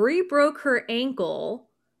 re-broke her ankle,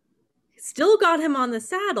 still got him on the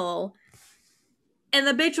saddle, and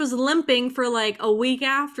the bitch was limping for like a week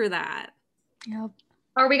after that? Yep.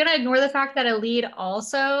 Are we going to ignore the fact that Elide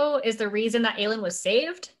also is the reason that Aelin was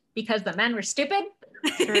saved? Because the men were stupid?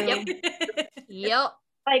 True. Yep.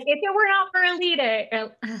 Like, if it were not for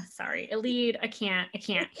Elide, Elide, I can't.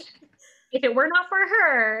 If it were not for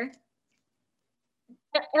her,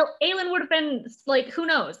 Aelin would have been, like, who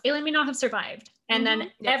knows? Aelin may not have survived. And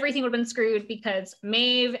then everything would have been screwed because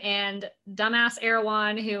Maeve and dumbass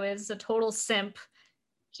Erewhon, who is a total simp,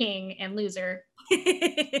 king, and loser,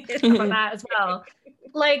 about that as well,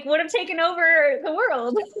 like, would have taken over the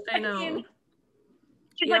world. I know.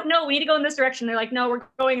 She's like, no, we need to go in this direction. They're like, no, we're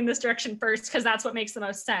going in this direction first because that's what makes the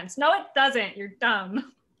most sense. No, it doesn't. You're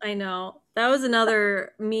dumb. I know. That was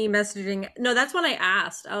another me messaging. No, that's when I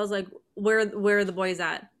asked. I was like, where are the boys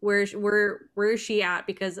at? Where is she at?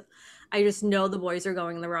 Because I just know the boys are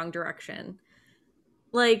going in the wrong direction.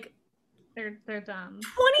 Like, they're dumb.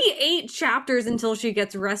 28 chapters until she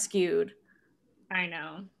gets rescued. I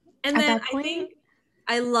know. And At then that point- I think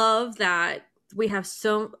I love that we have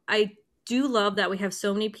I do love that we have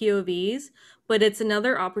so many POVs, but it's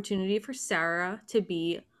another opportunity for Sarah to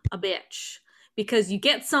be a bitch because you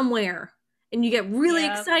get somewhere and you get really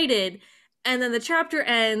excited, and then the chapter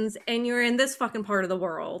ends and you're in this fucking part of the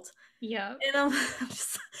world. Yeah. And I'm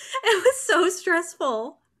just, it was so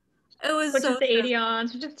stressful. It was Which so is the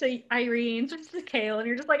Adion, just the Irene, just the Kale, and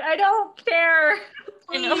you're just like, I don't care.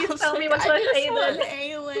 Please tell me what's with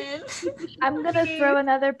Aelin. I'm gonna throw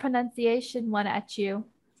another pronunciation one at you.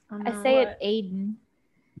 I say it Aiden.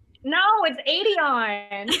 No, it's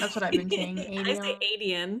Adion. That's what I've been saying. I say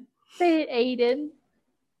Adian. Say it Aiden.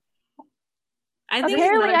 I think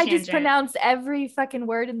Apparently, I tangent. just pronounced every fucking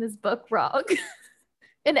word in this book wrong.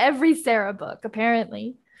 In every Sarah book,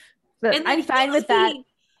 apparently. But and I'm fine with that.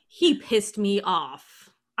 He pissed me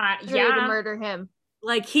off. Ready to murder him.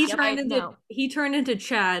 Like he turned into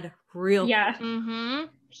Chad real Yeah. Mm-hmm.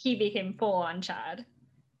 He became full on Chad.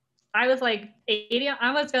 I was like, Adion,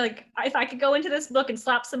 I was like, if I could go into this book and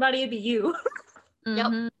slap somebody, it'd be you.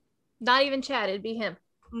 Yep. Not even Chad, it'd be him.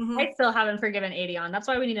 Mm-hmm. I still haven't forgiven Adion. That's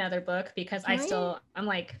why we need another book, because I'm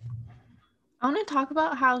like, I want to talk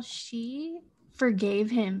about how she forgave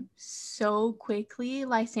him so quickly.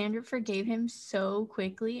 Lysandra forgave him so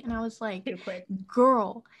quickly. And I was like, too quick.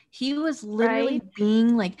 girl, he was literally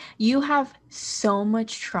being like, you have so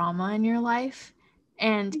much trauma in your life.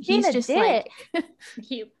 And he's just like,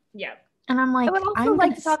 And I'm like, I would also I'm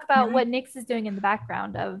like gonna to talk about snipe- what Nyx is doing in the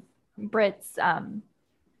background of Brit's Trying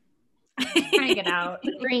to get out.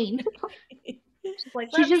 screen. She's like,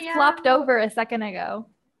 She "Let just me flopped out." over a second ago.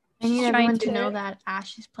 I need She's everyone trying to to- know that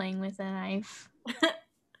Ash is playing with a knife.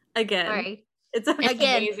 Again. Sorry. It's okay.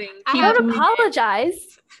 Again, amazing. I Keep have, Don't doing it.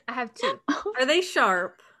 apologize. I have two. Are they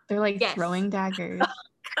sharp? They're like Yes. throwing daggers.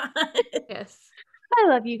 Yes. I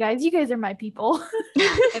love you guys. You guys are my people.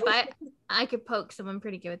 If I could poke someone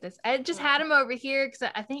pretty good with this. I just had them over here because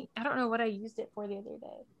I don't know what I used it for the other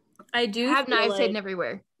day. I do I have feel knives like- hidden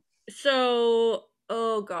everywhere. So,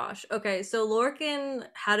 oh gosh. Okay, so Lorcan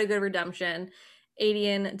had a good redemption.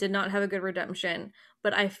 Adian did not have a good redemption.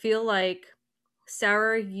 But I feel like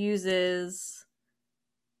Sarah uses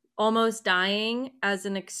almost dying as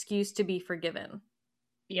an excuse to be forgiven.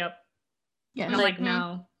 Yep. Yeah, And I'm Like, like,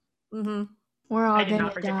 no. Mm-hmm. we're all I did gonna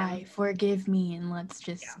not forgive him. die. Forgive me and let's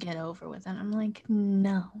just get over with it. I'm like,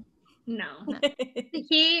 no. No.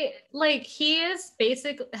 He is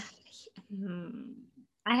basically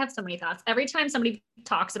I have so many thoughts. Every time somebody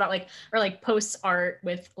talks about or posts art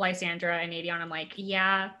with Lysandra and Adion, I'm like,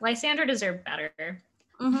 yeah, Lysandra deserved better.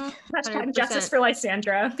 Mm-hmm. Hashtag 100%. justice for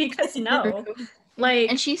Lysandra, because no.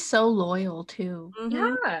 And she's so loyal too.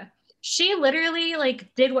 Mm-hmm. Yeah. She literally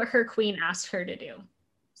did what her queen asked her to do.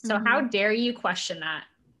 So how dare you question that?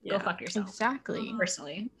 Go Yeah. fuck yourself. Exactly.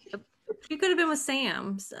 Personally. She could have been with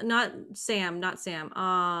Sam. Not Sam. The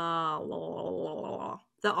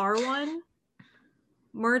R one?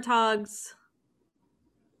 Murtaugh's.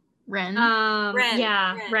 Ren. Ren.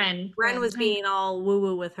 Yeah, Ren. Ren was being all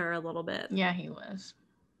woo-woo with her a little bit. Yeah, he was.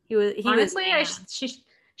 He was Honestly, mad.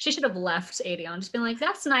 she should have left Adion, just been like,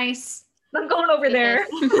 that's nice. I'm going over there.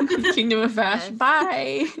 Kingdom of Ash. Yes.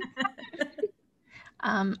 Bye.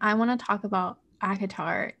 I want to talk about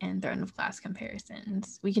ACOTAR and Throne of Glass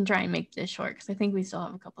comparisons. We can try and make this short because I think we still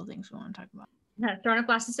have a couple things we want to talk about. Yeah, Throne of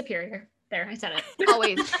Glass is superior. There, I said it.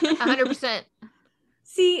 Always. 100%.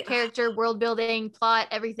 See, Character, world building, plot,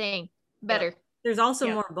 everything. Better. there's also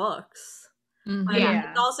Yeah. more books. Mhm. Like, Yeah.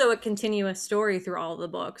 It's also a continuous story through all the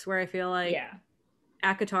books where I feel like Yeah.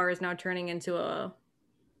 ACOTAR is now turning into a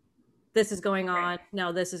this is going on, Right.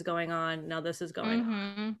 now this is going on, now this is going on.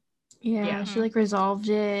 Mhm. Yeah, Yeah. she resolved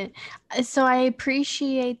it. So I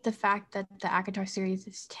appreciate the fact that the ACOTAR series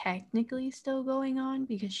is technically still going on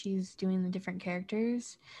because she's doing the different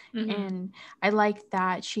characters. Mhm. And I like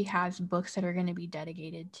that she has books that are going to be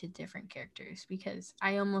dedicated to different characters because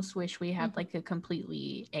I almost wish we had like a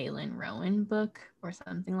completely Aelin Rowan book or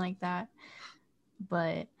something like that.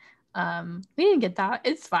 But we didn't get that.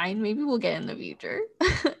 It's fine. Maybe we'll get in the future.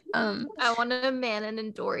 I want a Manon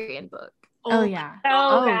and Dorian book. Oh yeah.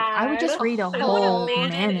 Oh, I would just God. read a I want whole a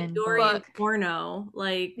Manon and Dorian book. porno.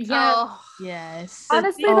 Like, Yeah. Oh, Yes.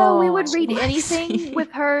 Honestly, though, we would Oh, read Lexi. anything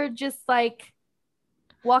with her just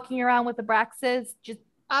walking around with Abraxas, just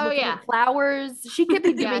oh looking yeah. at flowers. She could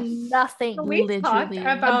be doing Yes. nothing. Can we talk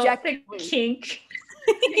Literally. about Objectively. the kink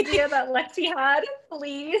idea that Lexi had,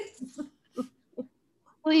 please?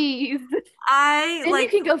 Please. I Then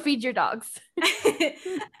like you can go feed your dogs.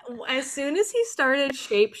 as soon as he started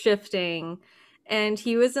shape shifting and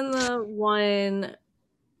he was in the one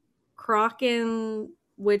Kraken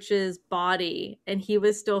witch's body and he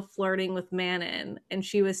was still flirting with Manon and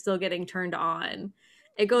she was still getting turned on.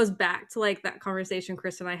 It goes back to like that conversation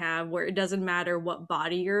Chris and I have where it doesn't matter what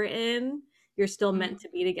body you're in, you're still meant to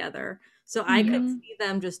be together. So I could Mhm. see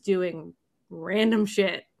them just doing random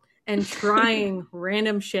shit and trying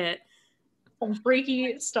random shit. Some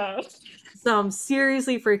freaky stuff. Some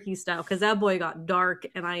seriously freaky stuff because that boy got dark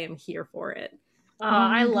and I am here for it.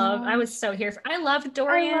 I my was so here for. I love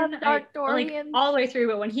Dorian. dark like, Dorian. all the way through,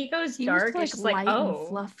 but when he goes He dark, was it's just like like, light oh, and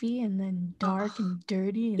fluffy and then dark and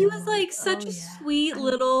dirty. And He I'm was like such oh, a yeah. sweet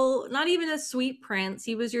little, not even a sweet prince.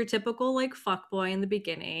 He was your typical like fuck boy in the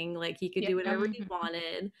beginning. Like he could do whatever he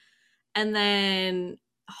wanted. And then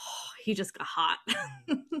he just got hot.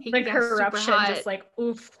 He like got super corruption, hot. just like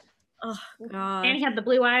oof. Oh god. And he had the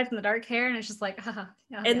blue eyes and the dark hair, and it's just like, yeah,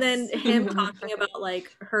 And then yes. him talking about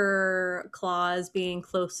like her claws being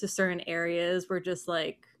close to certain areas were just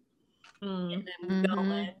like Mm. getting him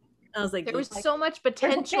going. I was like, There was "This- so much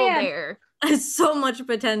potential fan. there. so much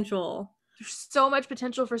potential. There's so much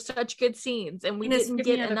potential for such good scenes, and we And it's didn't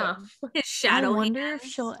giving get it a enough. His I shadow. wonder if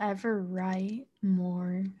hands. she'll ever write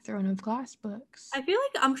more Throne of Glass books. I feel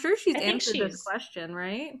like I'm sure she's I think answered she this is. question,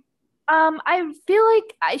 right? I feel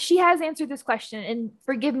like she has answered this question, and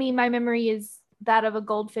forgive me, my memory is that of a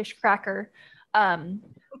goldfish cracker.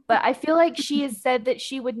 But I feel like she has said that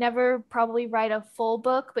she would never probably write a full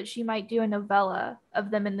book, but she might do a novella of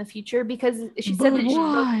them in the future because she said that she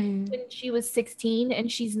wrote Why? when she was 16 and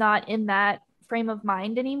she's not in that frame of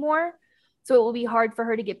mind anymore. So it will be hard for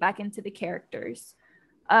her to get back into the characters.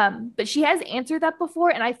 But she has answered that before,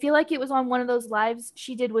 and I feel like it was on one of those lives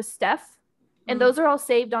she did with Steph, and those are all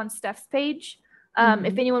saved on Steph's page.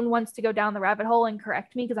 If anyone wants to go down the rabbit hole and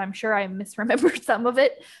correct me, because I'm sure I misremembered some of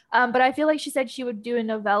it. But I feel like she said she would do a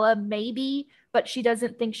novella, maybe, but she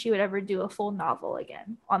doesn't think she would ever do a full novel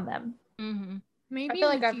again on them. Mm-hmm. Maybe I feel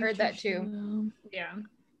in like the I've heard that future, too. Yeah.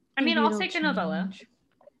 I mean, Maybe I'll it'll take a novella. change.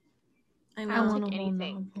 I I know. want Like a whole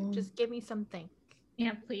anything. novel. Just give me something.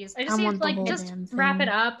 Yeah, please. I I just need want to the like whole just damn wrap it thing.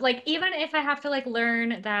 up. Like even if I have to like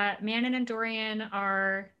learn that Manon and Dorian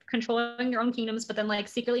are controlling their own kingdoms, but then like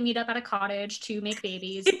secretly meet up at a cottage to make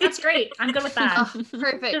babies, that's great. I'm good with that. Oh,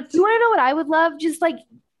 perfect. You want to know what I would love? Just like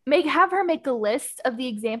have her make a list of the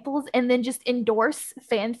examples and then just endorse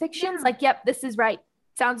fan fictions. Yeah. Like, yep, this is right.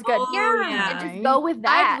 Sounds good. Oh, yeah. And just go with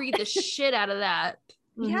that. I'd read the shit out of that.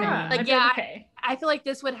 Yeah. Like, I'd be yeah, okay. I feel like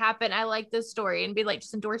this would happen. I like this story and be like,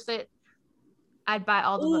 just endorse it. I'd buy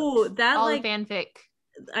all the Ooh, books. that all like the fanfic.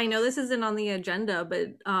 I know this isn't on the agenda, but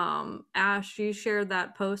Ash, you shared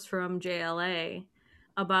that post from JLA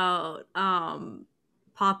about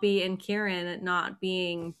Poppy and Kieran not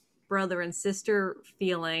being brother and sister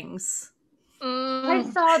feelings. I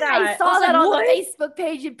saw that. I saw was that like, on what? the Facebook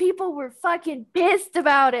page and people were fucking pissed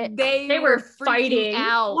about it. They were freaking fighting.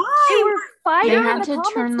 out. They were fighting They in had the to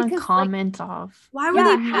comments turn the because, comments off. Why were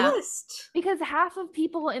Yeah, they half- pissed? because half of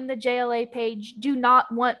people in the JLA page do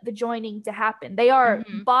not want the joining to happen. They are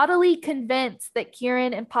Mhm. bodily convinced that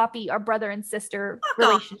Kieran and Poppy are brother and sister Fuck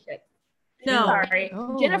off. relationship. No. Sorry.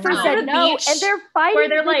 Oh, Jennifer No. said The no, beach and they're fighting. where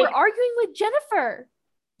they're they were like- arguing with Jennifer.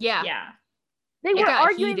 Yeah. Yeah. They It were got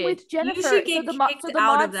arguing heated. with Jennifer. You should get so kicked the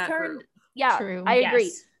out of mods that turned. group. Yeah, True. I agree.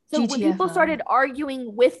 Yes. So when people GTFO. started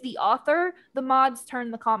arguing with the author, the mods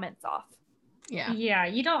turned the comments off. Yeah. Yeah.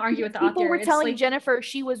 You don't argue with the People author. were It's telling like, Jennifer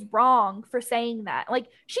she was wrong for saying that. Like,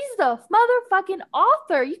 she's the motherfucking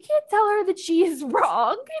author. You can't tell her that she is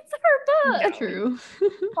wrong. It's her book. No. True.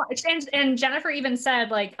 and Jennifer even said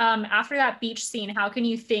like after that beach scene, how can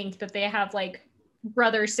you think that they have like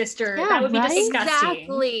brother sister? Yeah, That would be right? disgusting.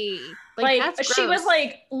 Exactly. Like that's she was gross.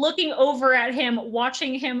 like looking over at him,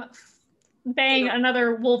 watching him bang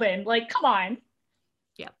another woman. Like, come on.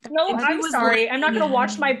 Yeah. No, And she I'm was sorry. like- I'm not gonna Yeah.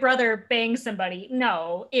 watch my brother bang somebody.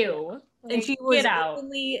 No, ew. And Like, she was get out.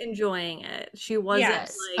 openly enjoying it. She wasn't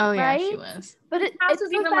Yes. like Oh yeah, she Right? was. But it House it is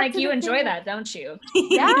goes even back like to you the enjoy thing- that, don't you?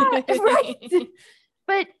 Yeah, right.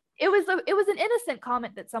 But it was an innocent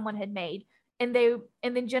comment that someone had made, and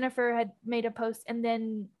then Jennifer had made a post, and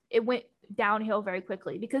then it went downhill very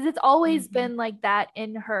quickly because it's always Mhm. been like that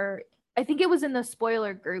in her. I think it was in the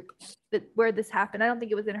spoiler group where this happened. I don't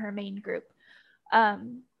think it was in her main group.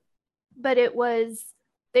 But it was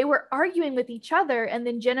they were arguing with each other, and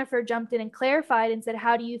then Jennifer jumped in and clarified and said,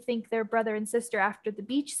 "How do you think they're brother and sister after the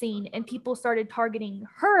beach scene?" And people started targeting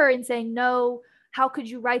her and saying, "No, how could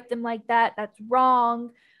you write them like that? That's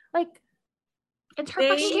wrong." Like, It's her They-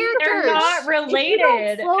 fucking They're characters. not if related. you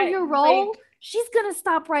don't slow your roll, Like, she's gonna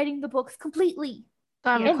stop writing the books completely. So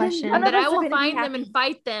I have Yeah. a And then question. none And of that us I are will gonna be find them happy. and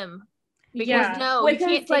fight them. Because yeah. no, with, you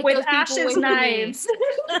can't like, take with those people Ash's away from me. knives.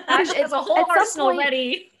 Ash At- has a whole at some arsenal point-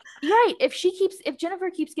 ready. Right. If Jennifer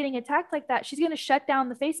keeps getting attacked like that, she's gonna shut down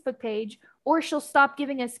the Facebook page, or she'll stop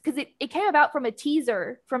giving us because it came about from a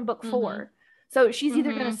teaser from book 4. So she's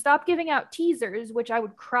either gonna Mhm. stop giving out teasers, which I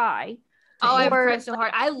would cry. Oh, I Or, cry so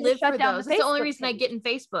hard. I live shut for down those. the That's the only Facebook reason I page. get in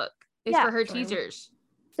Facebook is Yeah, for her true. teasers.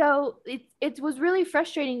 So it was really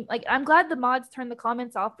frustrating. Like, I'm glad the mods turned the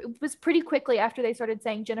comments off. It was pretty quickly after they started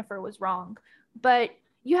saying Jennifer was wrong. But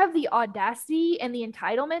you have the audacity and the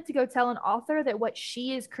entitlement to go tell an author that what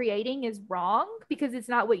she is creating is wrong because it's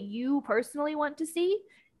not what you personally want to see.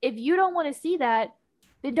 If you don't want to see that,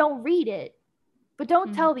 then don't read it. But don't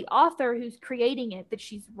Mhm. tell the author who's creating it that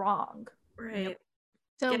she's wrong. right.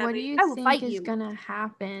 So Yeah, what do they- you I will think fight is you. gonna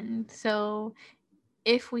happen? So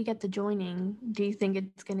if we get the joining, do you think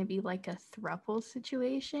it's gonna be like a throuple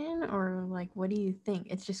situation, or like what do you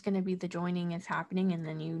think? It's just gonna be the joining is happening, and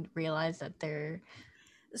then you realize that they're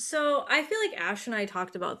So I feel like Ash and I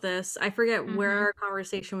talked about this. I forget where Mhm. our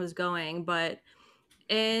conversation was going, but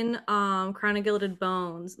in Crown of Gilded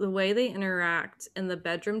Bones, the way they interact in the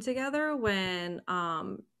bedroom together when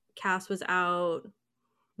Cass was out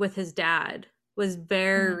with his dad was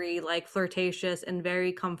very like flirtatious and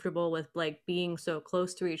very comfortable with like being so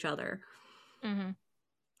close to each other. Mm-hmm.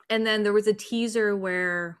 And then there was a teaser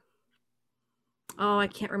where I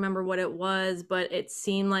can't remember what it was, but it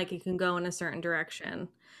seemed like it can go in a certain direction.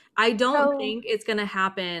 I don't So- think it's gonna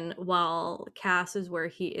happen while Cass is where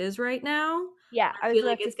he is right now. Yeah, I was feel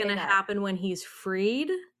like about to it's say gonna that. happen when he's freed.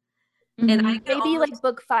 And I Mhm. could Maybe almost, like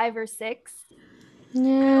book 5 or 6.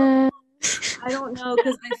 Yeah. I don't know,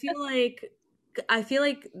 because I feel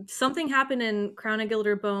like something happened in Crown of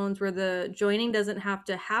Gilder Bones where the joining doesn't have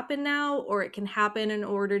to happen now, or it can happen in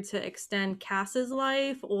order to extend Cass's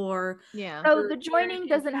life, or Yeah. So or the joining Derek and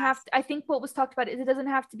doesn't have Cass. to, I think what was talked about is it doesn't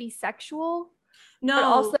have to be sexual, No, but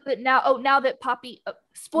also that now that Poppy,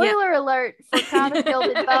 spoiler alert for Crown of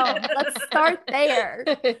Gilded Bones. Let's start there.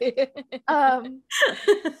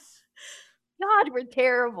 God, we're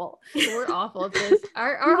terrible. We're awful at this.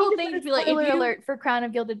 Our We whole need to thing put would a be like, if spoiler you alert for Crown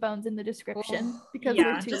of Gilded Bones in the description because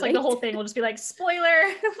Yeah, we're too just late. like the whole thing will just be like spoiler.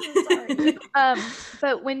 Sorry.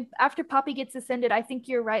 But when after Poppy gets ascended, I think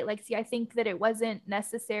you're right, Lexi. I think that it wasn't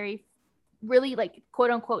necessary, really like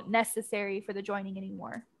quote unquote necessary for the joining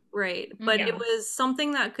anymore. right, but Yeah. it was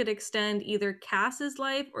something that could extend either Cass's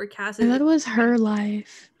life or I Cass's. thought it was her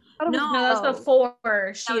life. I thought it was No, No, that's both.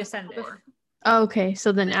 before she That was ascended. before. Okay,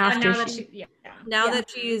 so then But But after now that she. she, Now Yeah. that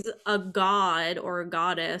she's a god or a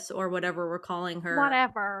goddess or whatever we're calling her,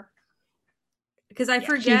 Whatever. because I Yeah,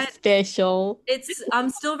 forget. She's special. I'm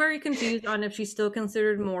still very confused on if she's still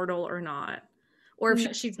considered mortal or not, or if No,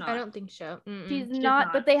 she's she's not. I don't think so. Mm-mm. She's She's not,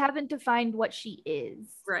 not. but they haven't defined what she is.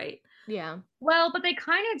 right. Yeah. Well, but they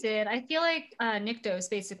kind of did. I feel like Nyktos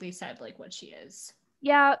basically said like what she is.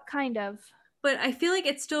 Yeah, kind of. But I feel like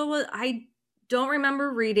it still was. I don't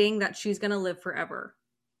remember reading that she's gonna live forever.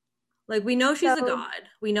 Like we know she's a So, god.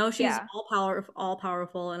 We know she's yeah. all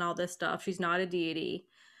powerful, and all this stuff. She's not a deity,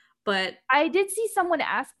 but I did see someone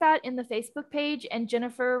ask that in the Facebook page, and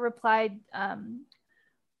Jennifer replied,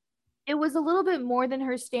 it was a little bit more than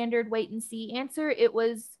her standard wait and see answer. It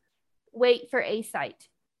was wait for a site.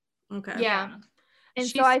 okay. Yeah. And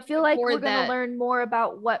She's so I feel like before we're going that- to learn more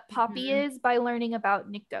about what Poppy Mhm. is by learning about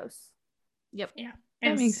Nyktos. Yep. Yeah. That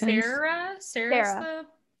And makes sense. Sarah's Sarah.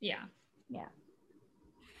 yeah.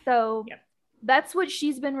 So Yep. that's what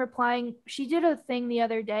she's been replying. She did a thing the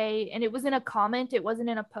other day, and it was in a comment. It wasn't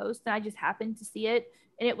in a post, and I just happened to see it.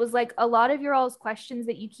 And it was like a lot of your all's questions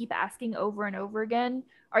that you keep asking over and over again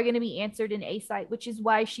are going to be answered in A site, which is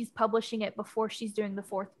why she's publishing it before she's doing the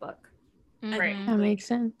 4th book. Right. Mhm. That makes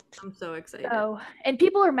sense. I'm so excited. So, and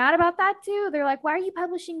people are mad about that too. They're like, "Why are you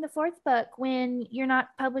publishing the 4th book when you're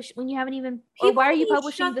not published? When you haven't even, or why are you People need to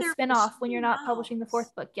publishing shut the their spinoff when you're not machine publishing the mouths.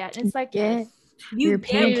 4th book yet?" And it's like, Get You your get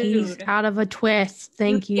panties Dude. out of a twist.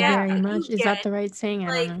 Thank you get- very you much. Is that get, the right saying? I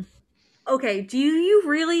like, don't know. Okay, do you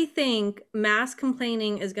really think mass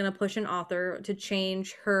complaining is going to push an author to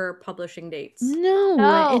change her publishing dates? No,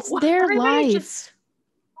 No. it's their Everybody life. just-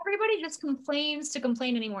 Everybody just complains to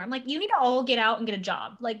complain anymore. I'm like, you need to all get out and get a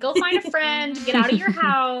job. Like, go find a friend, get out of your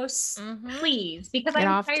house, Mhm. please, because Get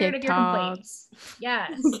I'm off tired of your TikTok. complaints.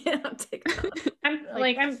 Yes, Get on TikTok. I'm.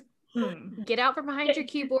 Get out from behind your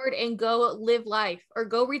keyboard and go live life, or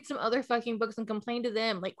go read some other fucking books and complain to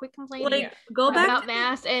them. Like, quit complaining Like, go back about to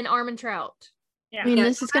Mass and Armin Trout. Yeah. I mean, Yeah,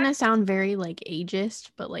 this is gonna sound very like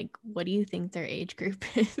ageist, but like, what do you think their age group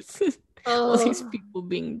is? All these Ugh. people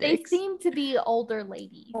being they dicks. seem to be older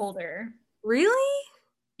ladies. older. Really?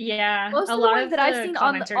 Yeah, Most a of the lot ones of that I've seen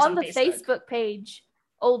on the Facebook page,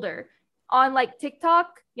 older. On like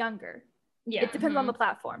TikTok, younger. Yeah, It depends on the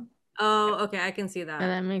platform. Oh, okay, I can see that. Yeah,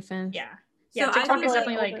 that makes sense. yeah, So yeah. I TikTok feel is like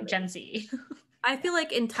definitely older like Gen Z. I feel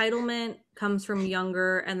like entitlement comes from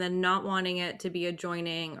younger, and then not wanting it to be a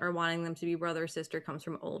joining or wanting them to be brother or sister comes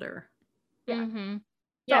from older. Yeah. Mm-hmm.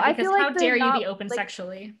 Yeah, I because feel like how they're dare you be not, open like-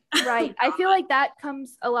 sexually? Right. I feel like that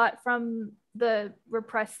comes a lot from the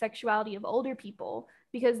repressed sexuality of older people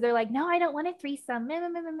because they're like, no, I don't want a threesome. Meh, meh,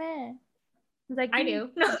 meh, meh, meh. It's like, I do.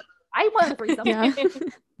 I want a threesome. Yeah.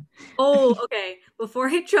 Oh, okay. Before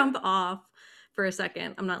I jump off for a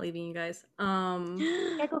second, I'm not leaving you guys.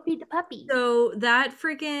 Yeah, go feed the puppy. So that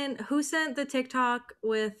freaking who sent the TikTok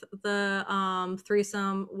with the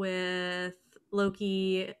threesome with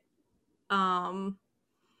Loki,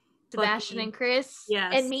 Sebastian and Chris.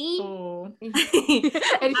 yes, And me. Oh, And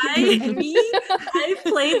I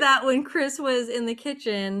played that when Chris was in the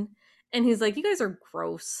kitchen, and he's like, "You guys are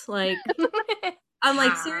gross." Like, I'm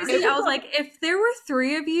like, seriously, I was like, if there were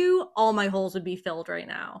 3 of you, all my holes would be filled right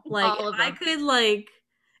now. Like, All of them.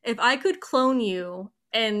 if I could clone you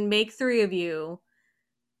and make 3 of you,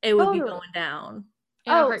 it would be Totally. going down.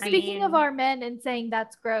 Oh, heart- speaking of our men and saying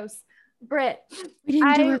that's gross, Britt, We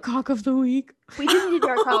didn't do I- our cock of the week. we didn't do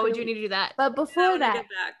our Oh, cock we of do the need week. to do that. But before When I that, get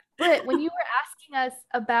back. Britt, when you were asking us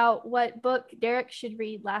about what book Derek should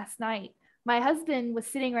read last night, my husband was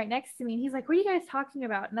sitting right next to me and he's like, "What are you guys talking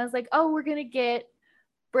about?" And I was like, "Oh, we're gonna get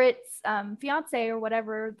Britt's fiance or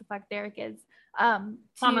whatever the fuck Derek is.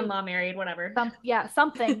 Common-law married, whatever.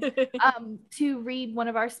 Something. To read one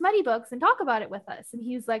of our smutty books and talk about it with us. And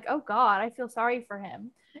he was like, oh God, I feel sorry for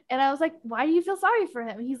him. And I was like, why do you feel sorry for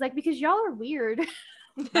him? He's like, because y'all are weird.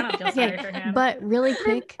 I don't feel sorry for him. But really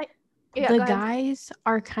quick, Yeah, the go ahead. guys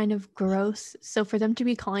are kind of gross. So for them to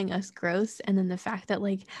be calling us gross, and then the fact that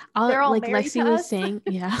like They're all like married Lexi to was us? saying,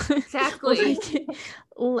 yeah, Exactly.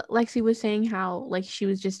 Lexi was saying how like she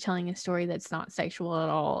was just telling a story that's not sexual at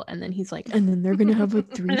all, and then he's like, and then they're gonna have a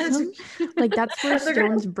threesome. Like that's where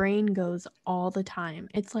Stone's brain goes all the time.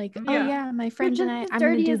 It's like, oh Yeah. yeah, my You're friends just and I, as I'm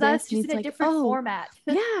gonna dirty do as this, us, and just he's in a like, different oh format.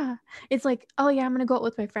 yeah, it's like, oh yeah, I'm gonna go out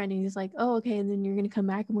with my friend, and he's like, oh okay, and then you're gonna come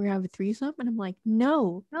back and we're gonna have a threesome, and I'm like,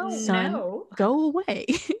 no, No. son, No. go away.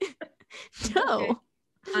 No.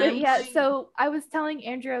 Okay. But yeah, so I was telling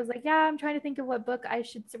Andrew, I was like, yeah, I'm trying to think of what book I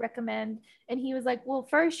should recommend. And he was like, well,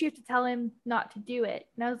 first you have to tell him not to do it.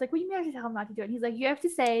 And I was like, what do you mean I have to tell him not to do it? And he's like, you have to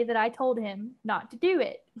say that I told him not to do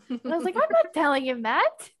it. And I was like, I'm not telling him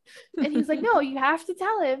that. And he's like, no, you have to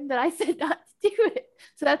tell him that I said not to do it.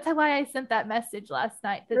 So that's why I sent that message last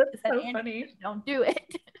night that That's said, so Andrew, funny. don't do it.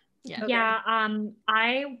 Yeah. Yeah,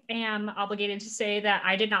 I am obligated to say that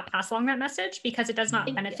I did not pass along that message because it does not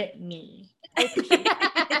Thank you. benefit me. I appreciate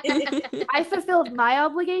it. I fulfilled my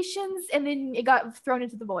obligations and then it got thrown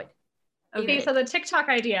into the void. Okay, so the TikTok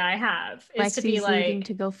idea I have is to be Lexi's leaving like,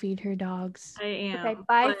 to go feed her dogs. I am. Okay,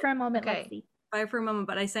 bye but- for a moment, okay. Lexi. Bye for a moment,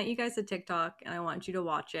 but I sent you guys a TikTok and I want you to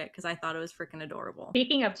watch it because I thought it was freaking adorable.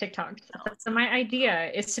 speaking of TikTok, so my idea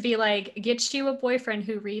is to be like, get you a boyfriend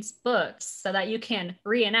who reads books so that you can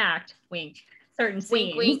reenact, wink, certain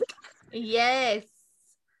scenes. Wink, wink. Yes.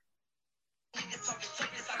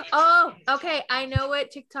 Oh, okay. I know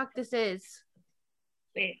what TikTok this is.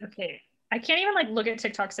 Wait, okay. I can't even like look at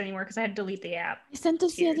TikToks anymore because I had to delete the app. I sent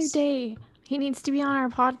this the other Tears. day. He needs to be on our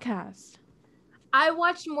podcast. I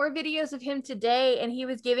watched more videos of him today and he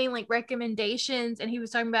was giving like recommendations and he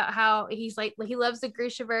was talking about how he's like he loves the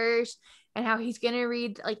Grishaverse and how he's gonna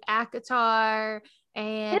read like ACOTAR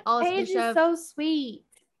and His all this page other is stuff. so sweet.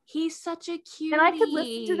 He's such a cute. And I could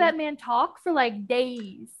listen to that man talk for like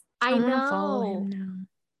days. I I'm gonna know. follow him now.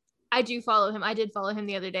 I do follow him. I did follow him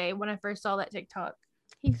the other day when I first saw that TikTok.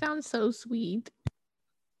 He sounds so sweet.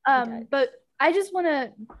 does. But I just want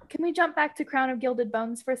to, can we jump back to Crown of Gilded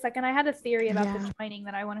Bones for a second? I had a theory about Yeah. the joining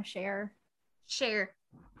that I want to share. Share.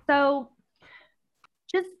 So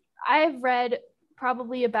I've read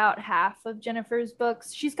probably about half of Jennifer's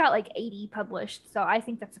books. She's got like 80 published, so I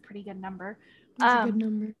think that's a pretty good number. That's a good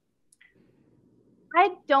number.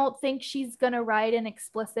 I don't think she's gonna write an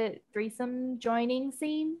explicit threesome joining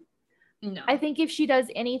scene. No. I think if she does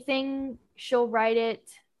anything, she'll write it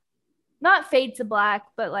not fade to black,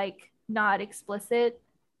 but like not explicit,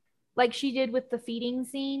 like she did with the feeding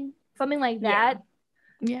scene, something like that.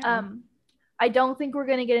 Yeah. I don't think we're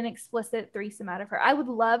gonna get an explicit threesome out of her. I would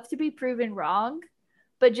love to be proven wrong,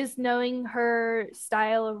 but just knowing her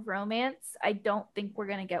style of romance, I don't think we're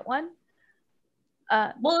gonna get one.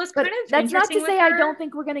 Well, it's But kind of that's not to interesting say with I her. don't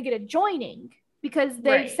think we're gonna get a joining, because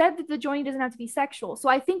they Right. said that the joining doesn't have to be sexual. So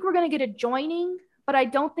I think we're gonna get a joining, but I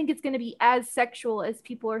don't think it's gonna be as sexual as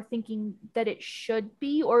people are thinking that it should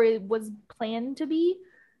be or it was planned to be.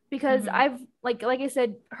 Because Mhm. I've like I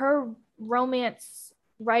said, her romance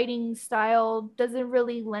writing style doesn't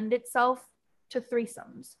really lend itself to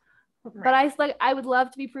threesomes. But I would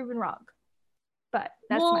love to be proven wrong. But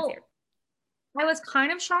that's my Well, theory. I was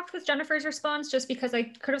kind of shocked with Jennifer's response just because I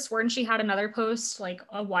could have sworn she had another post like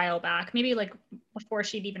a while back, maybe like before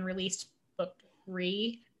she'd even released book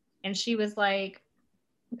 3. And she was like,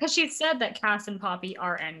 because she said that Cass and Poppy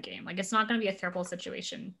are endgame. Like it's not going to be a throuple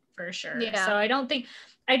situation for sure. Yeah. So I don't think,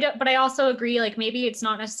 but I also agree, like maybe it's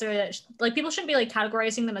not necessarily that, like people shouldn't be like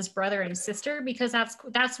categorizing them as brother and sister because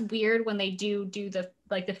that's weird when they do the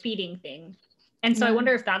like the feeding thing. And so I Yeah.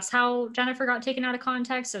 wonder if that's how Jennifer got taken out of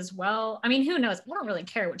context as well. I mean, who knows? I don't really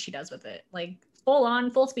care what she does with it. Like full on,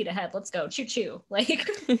 full speed ahead. Let's go. Choo choo. Like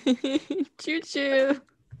Choo choo.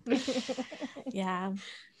 Yeah.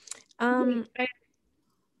 I don't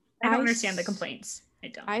I understand the s- complaints. I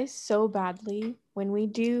don't. I so badly, when we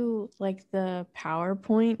do like the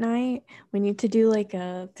PowerPoint night, we need to do like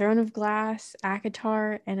a Throne of Glass,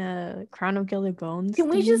 ACOTAR, and a Crown of Gilded Bones. Can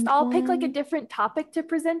we just themed all pick like a one. different topic to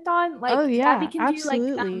present on? Like Oh, yeah, Abby can do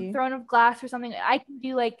absolutely. like Throne of Glass or something. I can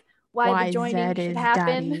do like why the joining Zed should is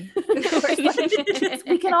happen. daddy. Or, like,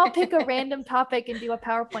 we can all pick a random topic and do a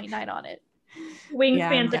PowerPoint night on it. Yeah, I'm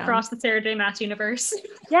Wingspans down. across the Sarah J. Maas universe.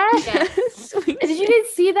 Yes. Yes. Did you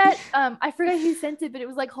guys see that? I forgot who sent it, but it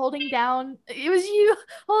was like holding down. It was you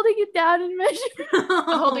holding it down and measuring.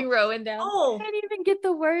 Holding Rowan down. I Oh, can't even get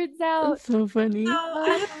the words out. That's so funny. so I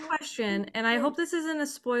have a question, and I hope this isn't a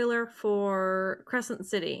spoiler for Crescent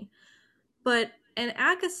City, but in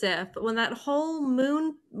Akasif, when that whole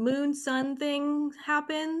moon sun thing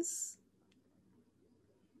happens,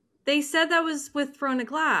 they said that was with Throne of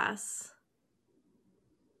Glass.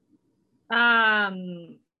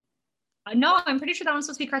 No, I'm pretty sure that one's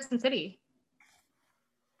supposed to be Crescent City.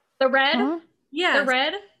 The red, Huh? Yes. the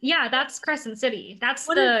red, yeah, that's Crescent City. That's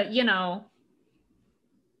What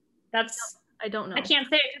that's. I don't know. I can't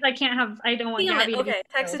say it because I don't want Damn it. Gabby to be Okay,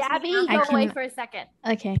 text it to me. Gabby, after. go I away can- for a second.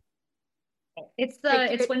 Okay. It's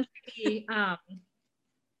when she oh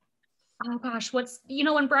gosh, when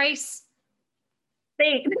Bryce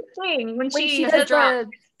when When she does does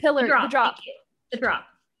the pillar, the drop. the drop.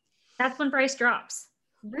 That's when Bryce drops.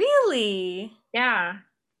 Really? Yeah.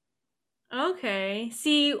 Okay.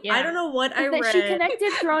 See, I Yeah. don't know what I Is that read. she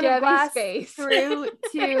connected Throne of Gabby's Glass face. through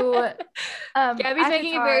to Gabby's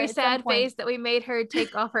making a Akatar very at some sad point. face that we made her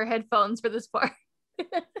take off her headphones for this part.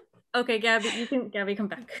 Okay, Gabby, come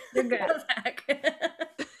back. You're good. Come back.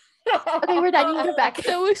 Okay, we're done. You can go back.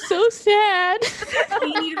 That was so sad.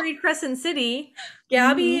 You need to read Crescent City.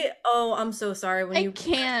 Gabby, oh, I'm so sorry. When I you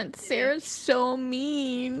can't. Sarah's so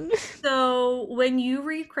mean. So when you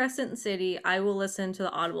read Crescent City, I will listen to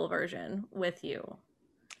the Audible version with you.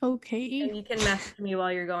 Okay. And you can message me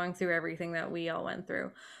while you're going through everything that we all went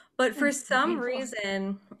through. But for That's some painful.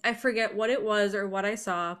 reason, I forget what it was or what I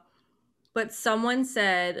saw, but someone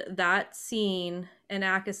said that scene in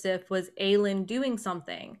Akasif was Aelin doing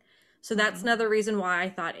something. So that's another reason why I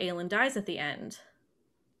thought Aelin dies at the end.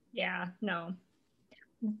 Yeah, no.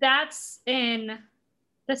 That's in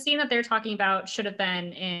the scene that they're talking about should have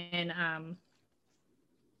been in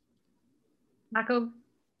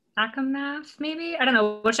Akamath, maybe? I don't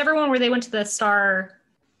know. Whichever one where they went to the star.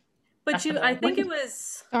 But Festival. I think it was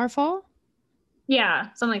Starfall? Yeah,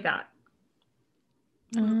 something like that.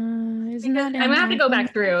 Isn't that I'm gonna have to go Anakin?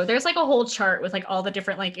 back through. There's like a whole chart with like all the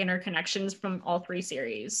different like interconnections from all three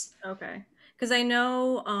series. okay. Because I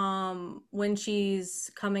know when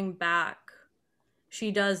she's coming back,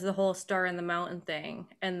 she does the whole star in the mountain thing,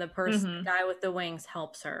 and the Mhm. guy with the wings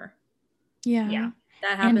helps her. Yeah. Yeah.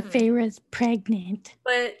 That And happens. Feyre's pregnant.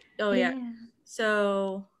 But oh yeah.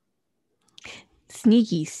 So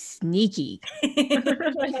Sneaky.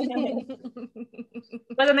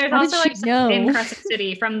 But then there's How did also she like know? in Crescent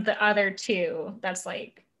City from the other two. That's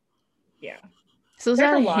like, yeah. So is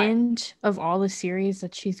There's that a a lot. hint of all the series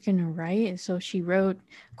that she's gonna write? So she wrote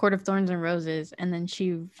Court of Thorns and Roses, and then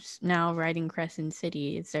she's now writing Crescent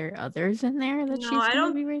City. Is there others in there that No, she's I gonna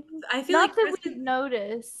don't- be writing? I feel Not like that we've Crescent-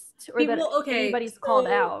 noticed or that People- okay, anybody's called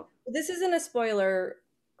so- out. this isn't a spoiler.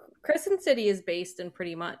 Crescent City is based in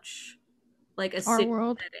pretty much like a Our city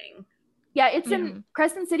world? setting. Yeah, it's in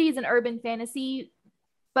Crescent City is an urban fantasy,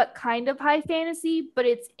 but kind of high fantasy, but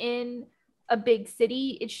it's in a big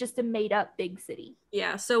city. It's just a made up big city.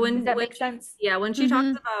 Yeah. So when Does that when make sense? Yeah, when she Mhm.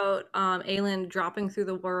 talks about Aelin dropping through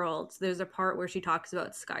the worlds, there's a part where she talks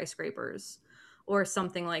about skyscrapers or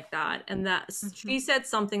something like that. And that she said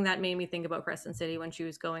something that made me think about Crescent City when she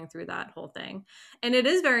was going through that whole thing. And it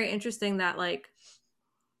is very interesting that like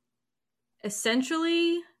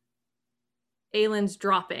essentially Aelin's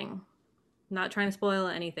dropping. Not trying to spoil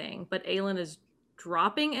anything, but Aelin is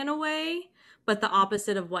dropping in a way, but the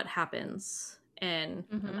opposite of what happens in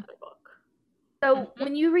another book. So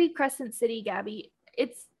when you read Crescent City, Gabby,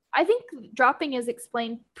 I think dropping is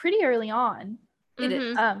explained pretty early on. It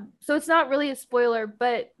is. So it's not really a spoiler,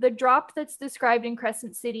 but the drop that's described in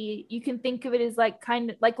Crescent City, you can think of it as like kind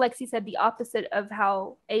of like Lexi said, the opposite of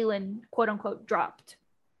how Aelin quote unquote dropped.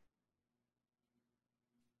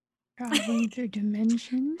 Traveling through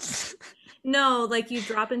dimensions. No, like you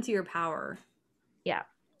drop into your power.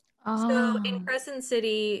 So in Oh. Crescent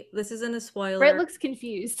City, this isn't a spoiler. Brett looks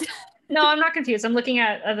confused. No, I'm not confused. I'm looking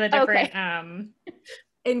at the different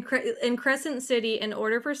in Crescent City, in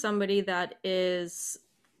order for somebody that is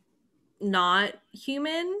not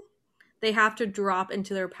human, they have to drop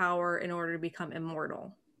into their power in order to become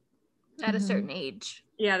immortal. At a certain age.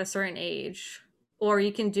 Yeah, at a certain age. Or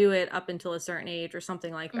you can do it up until a certain age or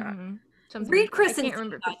something like that. Something Read like that. I Crescent can't City,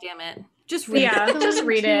 remember. goddammit. Just read Yeah, it. just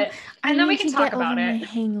read it. I And then we need can to talk get about over my it.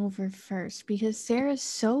 hangover first because Sarah's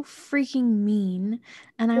so freaking mean,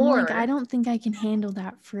 and I'm like, Or- I don't think I can handle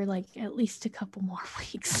that for like at least a couple more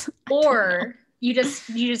weeks. I don't know. Or you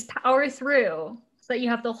just power through so that you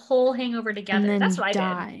have the whole hangover together. and then That's what I did.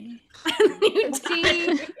 die. You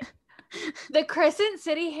See, The Crescent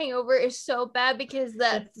City hangover is so bad because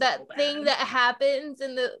that It's so thing bad. that happens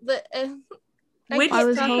in the I Which I can't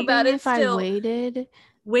was talk hoping about it if I still. waited,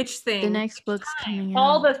 Which thing? the next book's coming out.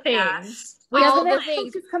 All the Ash. things. All the the next book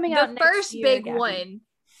things. is coming out The next first year, big Gabby. one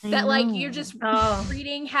I that like you're know. just Oh.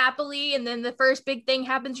 reading happily, and then the first big thing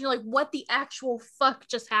happens. You're like, what the actual fuck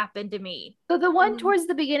just happened to me? So the one Mhm. towards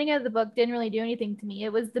the beginning of the book didn't really do anything to me.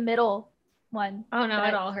 It was the middle one. Oh no, that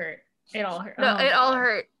it all hurt. It all hurt. No, Oh, it all God.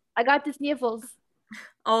 hurt. I got the sniffles.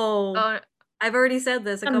 Oh, Oh, I've already said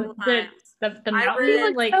this a couple times. The I mountain, read-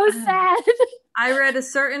 Look like so sad. I read a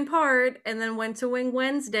certain part and then went to Wing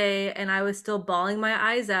Wednesday, and I was still bawling my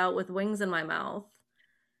eyes out with wings in my mouth.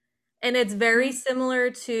 And it's very similar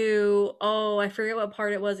to, I forget what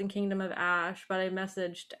part it was in Kingdom of Ash, but I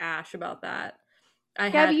messaged Ash about that. I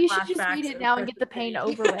Gabby, had you should just flashbacks read it of now and get the Crescent pain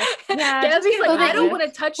City. over with. Yeah, Gabby's just get it like, over I don't with. want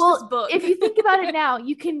to touch this Well, book. if you think about it now,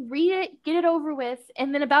 you can read it, get it over with,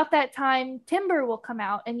 and then about that time, Timber will come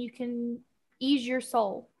out and you can ease your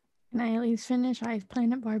soul. Can I at least finish Ice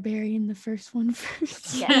Planet Barbarian, the first one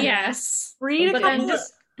first? Yeah. yes. Read a But then couple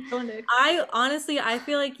just go into I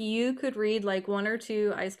feel like you could read like one or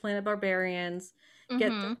two Ice Planet Barbarians, get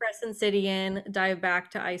Mhm. the Crescent City in, dive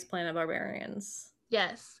back to Ice Planet Barbarians.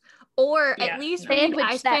 Yes. Or Yeah, at least no. read Sandwich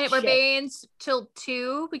Ice that Planet shit. Barbarians till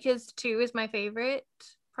 2 because 2 is my favorite,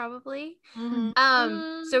 probably.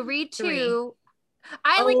 Mm-hmm. So read 3. 2.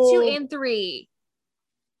 I like 2 Oh. and 3.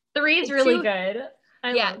 3 is really 2 good.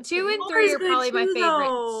 I Yeah, love 2 and 4 3 is are good probably my too, favorites.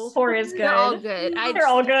 though. 4 is good. They're all good. They're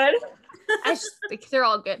all good. I just think they're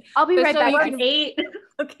all good. I'll be But right so back. you Or can- 8.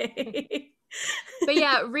 Okay. But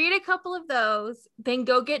yeah, read a couple of those, then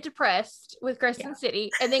go get depressed with Crescent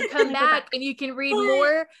City, and then come Go back back. and you can read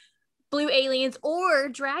more Blue Aliens or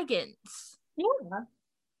Dragons. Yeah.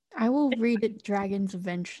 I will read it Dragons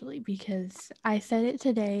eventually because I said it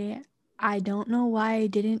today. I don't know why I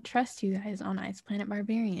didn't trust you guys on Ice Planet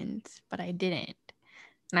Barbarians, but I didn't.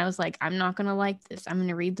 And I was like, I'm not going to like this. I'm going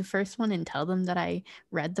to read the first one and tell them that I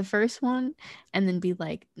read the first one and then be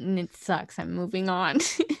like, it sucks. I'm moving on.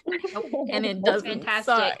 And it doesn't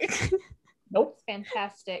Fantastic. suck. Nope.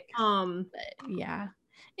 Fantastic. Yeah.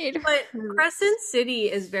 It But hurts. Crescent City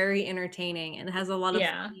is very entertaining and has a lot of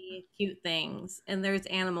Yeah. funny, cute things, and there's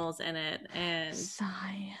animals in it, and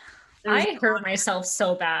Sigh. there's I hurt myself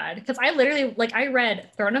so bad because I literally I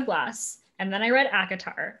read Throne of Glass and then I read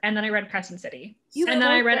ACOTAR and then I read Crescent City and then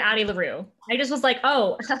I read Addie LaRue. I just was like, depression,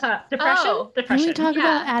 Oh. Can depression. we talk Yeah.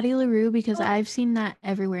 about Addie LaRue because I've seen that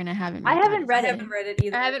everywhere and I haven't read I haven't that. read I it. haven't read it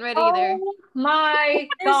either. I haven't read it either. Oh my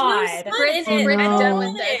There's no God. sun Britt's- in it. Britt's I done don't with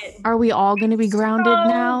want this. it. Are we all going to be grounded So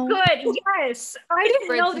now? good. Yes. I didn't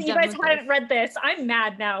Britt's know is that you done guys with hadn't this. read this. I'm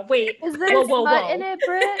mad now. Wait. Is there Whoa, whoa, smut whoa. in it,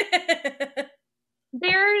 Britt?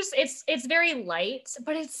 It's very light,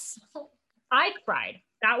 but I cried.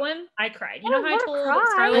 That one, I cried. You I know how I wanna told cry.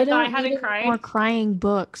 Scarlett that I don't haven't need cried? more crying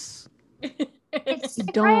books. It's I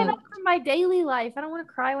I cry don't. enough for my daily life. I don't want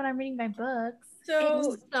to cry when I'm reading my books. So,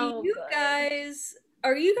 It's so do you good. guys,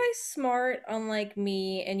 are you guys smart unlike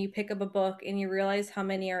me and you pick up a book and you realize how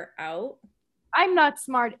many are out? I'm not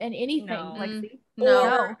smart in anything, No. Lexi. No.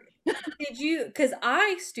 Or did you, because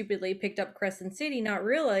I stupidly picked up Crescent City, not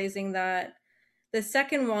realizing that the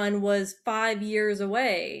second one was 5 years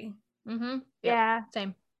away. Mm-hmm. Yeah.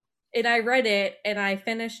 Same. And I read it and I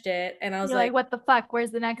finished it and I was You're like, what the fuck?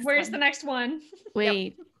 Where's the next Where's one? the next one?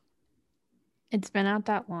 Wait. It's been out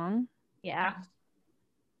that long? Yeah.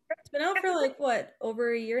 it's been out for like what,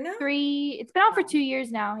 over a year now? It's been out for 2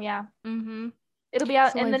 years now. Yeah. Mm-hmm. It'll be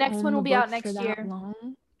out, So and the I've next owned one will the be out book for next that year.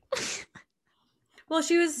 long? Well,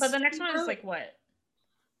 she was. But the next one is like what?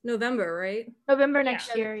 November, right? November next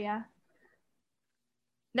Yeah. year. Yeah.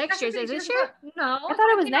 Next year. Is it this year? No. I thought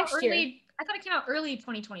it was came out next year. I thought it came out early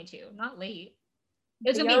 2022, not late.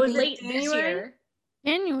 It's Yeah, gonna was be it late this January? year.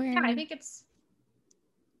 January. Yeah, I think it's.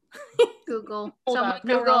 Google. Hold Someone up.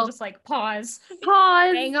 Now we're all Google. just like pause.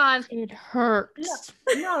 Pause. Hang on. It hurts.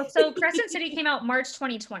 No, so Crescent City came out March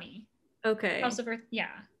 2020. Okay. House of Earth, yeah.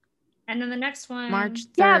 And then the next one. March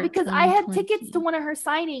 3rd, Yeah, because I had 2020. tickets to one of her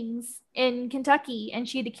signings in Kentucky, and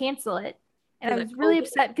she had to cancel it. And I Is was it really COVID?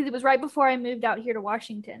 upset because it was right before I moved out here to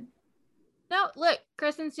Washington. No, look,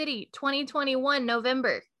 Crescent City, 2021,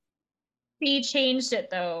 November. She changed it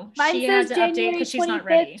though. Mine She had says to update January because she's not 25th,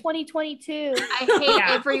 ready. 2022. I hate Yeah.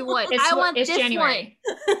 everyone. I want it's this January.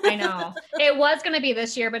 I know. It was gonna be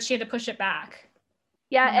this year, but she had to push it back.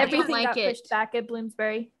 Yeah, I don't everything like got it. pushed back at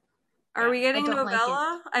Bloomsbury. Are we getting I don't like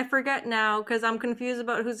novella? I forget now because I'm confused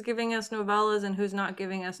about who's giving us novellas and who's not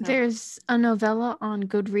giving us novellas. There's a novella on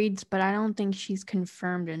Goodreads, but I don't think she's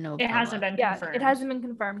confirmed a novella. It hasn't been Yeah, confirmed. it hasn't been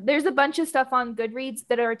confirmed. There's a bunch of stuff on Goodreads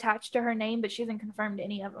that are attached to her name, but she hasn't confirmed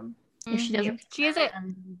any of them. If she doesn't, She has a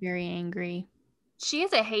I'm very angry.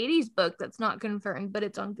 Hades book that's not confirmed, but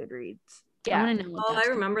it's on Goodreads. I Yeah, want to know what Oh, that's I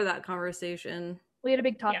gonna remember that conversation. we had a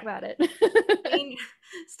big talk Yeah. about it.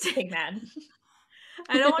 Big mad.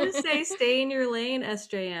 I don't want to say stay in your lane,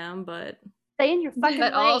 SJM, but Stay in your fucking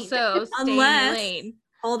But lane. also stay in your unless lane.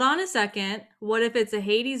 hold on a second. What if it's a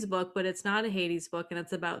Hades book, but it's not a Hades book and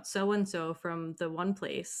it's about so and so from the one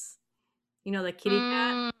place? You know, the kitty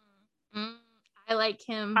cat? I like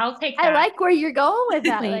him. I'll take that. I like where you're going with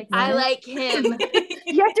that. Wait, Like, what? I like him.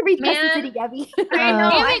 you have to read Crescent Man. City, Gabby. I know.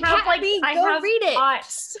 Damn I it, have like Kathy, I go have read it.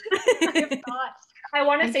 thoughts. I have thoughts. I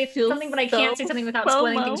want I to say feel something, but I can't say so something without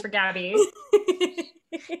spoiling FOMO. things for Gabby.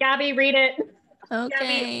 Gabby, read it.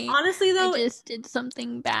 Okay. Honestly, though, I just did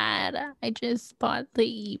something bad. I just bought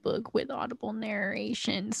the ebook with audible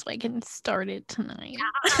narration so I can start it tonight.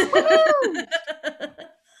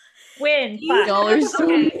 Win. You- Y'all are so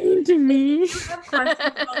Okay. mean to me. you have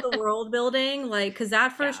questions about the world building, like, because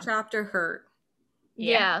that first Yeah. chapter hurt.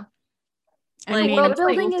 Yeah. I Like, mean, world the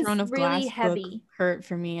whole building is Throne of really Glass book heavy. hurt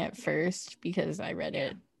for me at first because I read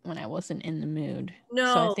it when I wasn't in the mood. so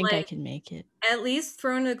No, I think I like, can make it. at least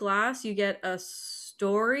Throne of Glass, you get a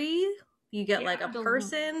story, you get like a Yeah.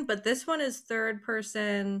 person, but this one is third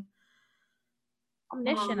person.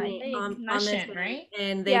 Omniscient, I think. Omniscient, right?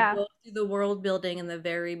 And they Yeah. go through the world building in the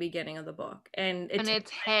very beginning of the book, and It's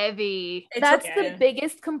heavy. That's Yeah. the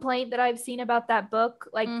biggest complaint that I've seen about that book.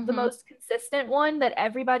 Like the Mhm. most consistent one that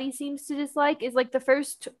everybody seems to dislike is like the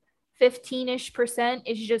first 15-ish%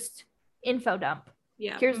 is just info dump.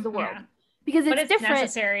 yeah. Here's the world. Yeah. Because But it's it's different.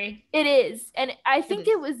 necessary. It is. And I think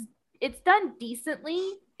is. it's done decently.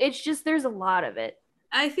 It's just there's a lot of it.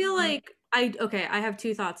 I feel Mhm. like I have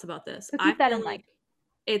two thoughts about this. So I keep that feel in like mind.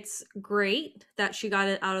 it's great that she got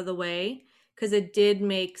it out of the way because it did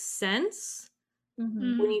make sense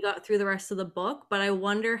Mhm. when you got through the rest of the book, but I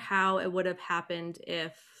wonder how it would have happened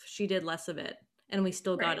if she did less of it and we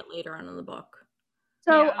still got Right. it later on in the book.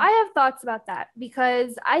 So Yeah. I have thoughts about that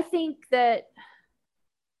because I think that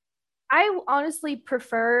I honestly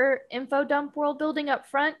prefer info dump world building up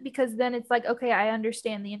front because then it's like, okay, I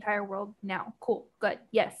understand the entire world now. Cool, good,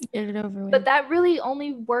 yes. Get it over with. But that really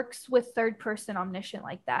only works with third person omniscient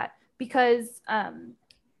like that because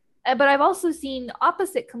but I've also seen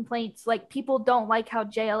opposite complaints, like people don't like how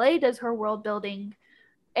JLA does her world building,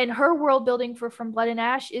 and her world building for From Blood and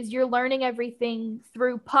Ash is you're learning everything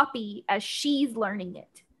through Poppy as she's learning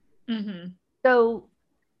it. Mm-hmm. So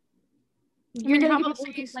you're mean, gonna how get else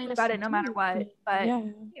people are to you complain supposed about to it no do matter it? what. But Yeah.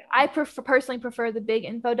 I personally prefer the big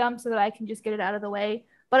info dump so that I can just get it out of the way.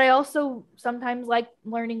 But I also sometimes like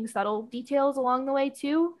learning subtle details along the way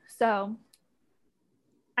too. So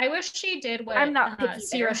I wish she did what I'm not picky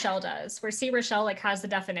C. there. Rochelle does, where C. Rochelle like has the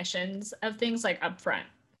definitions of things like up front.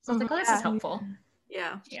 So I was like, oh, this is Yeah. helpful.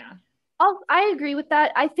 Yeah. Yeah. I agree with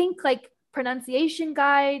that. I think like pronunciation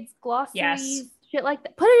guides, glossaries, Yes. shit like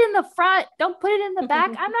that. Put it in the front. Don't put it in the back.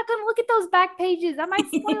 I'm not gonna look at those back pages. I might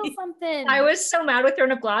spoil something. I was so mad with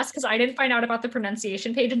Throne of Glass because I didn't find out about the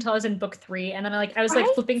pronunciation page until I was in book 3, and then I was like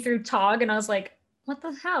Right? flipping through Tog, and I was like, what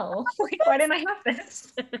the hell? Like, why didn't I have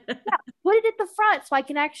this? Put it at the front so I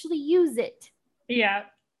can actually use it. Yeah.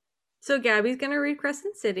 So Gabby's gonna read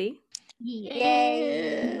Crescent City.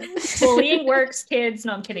 Yay. Bullying works, kids.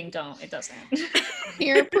 No, I'm kidding. Don't. It doesn't.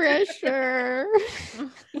 Peer pressure.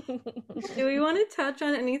 Do we want to touch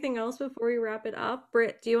on anything else before we wrap it up?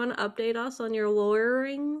 Britt, do you want to update us on your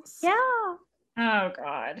lawyerings? Yeah. Oh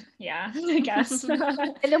God. Yeah, I guess. And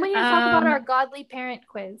then we need to talk about Um, our godly parent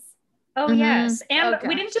quiz. Oh Mhm. yes, and Oh,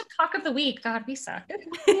 we gosh. didn't do talk of the week. God, we suck.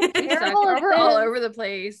 We suck. Terrible at We're all this. over the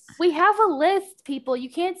place. We have a list, people. You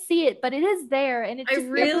can't see it, but it is there, and it I just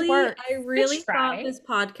really works. thought try. this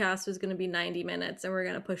podcast was going to be 90 minutes and we're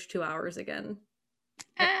going to push 2 hours again.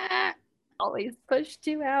 Always push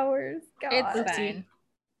 2 hours. God. It's fine.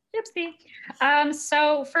 Oopsie.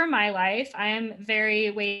 So for my life, I am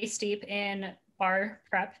very waist deep in bar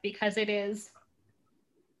prep because it is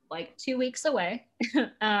like 2 weeks away.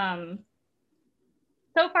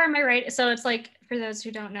 So far, my write. So it's like, for those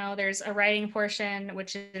who don't know, there's a writing portion,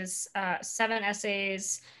 which is 7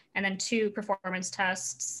 essays and then 2 performance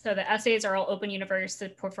tests. So the essays are all open universe. The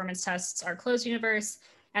performance tests are closed universe.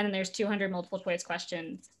 And then there's 200 multiple choice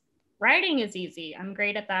questions. Writing is easy. I'm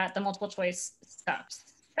great at that. The multiple choice sucks.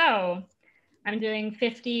 So I'm doing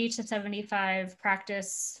 50 to 75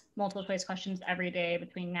 practice multiple choice questions every day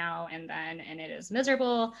between now and then, and it is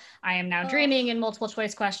miserable. I am now dreaming in multiple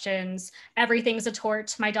choice questions. Everything's a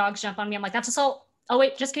tort. My dogs jump on me. I'm like, that's assault. Oh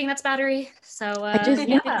wait, just kidding. That's battery. So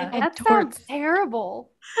yeah. That Tort. sounds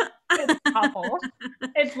terrible. It's awful.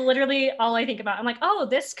 It's literally all I think about. I'm like, oh,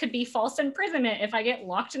 this could be false imprisonment if I get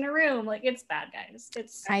locked in a room. Like, it's bad, guys.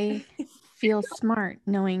 It's I feel smart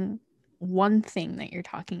knowing one thing that you're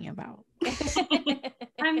talking about.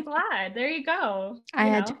 I'm glad. There you go. I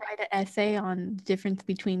You had to know? write an essay on the difference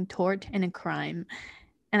between tort and a crime,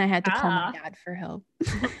 and I had to call my Ah. dad for help.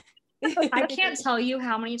 I can't tell you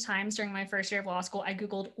how many times during my first year of law school I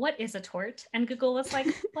googled what is a tort, and Google was like,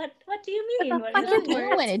 "What do you mean? What What the is fuck a is tort?"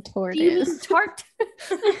 know what a tort Do you mean is. tart?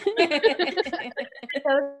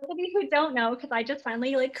 Those of you who don't know, because I just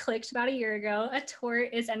finally like clicked about a year ago, a tort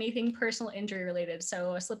is anything personal injury related.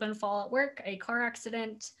 So a slip and fall at work, a car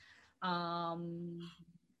accident.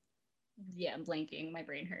 Yeah, I'm blanking. My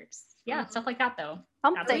brain hurts. Yeah, stuff like that though.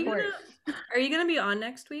 That's a Something. tort. Are you gonna be on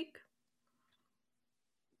next week?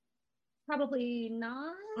 Probably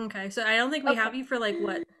not. Okay, so I don't think we Okay. have you for like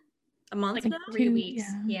what, a month Like now? 3 2, weeks.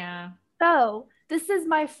 yeah. Yeah. So this is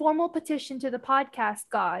my formal petition to the podcast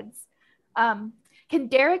gods. Can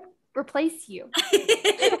Derek replace you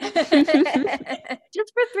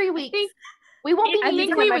just for 3 weeks? We won't be I meeting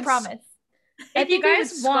think him, we I would promise. If you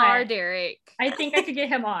guys scar want, Derek. I think I could get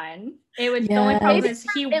him on. It would. The only problem Yes.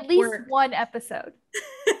 is he At least works. one episode.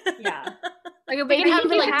 Yeah. Like if we Maybe can have he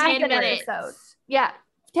him for like has 10 an minutes. episode. Yeah,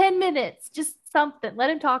 10 minutes, just something.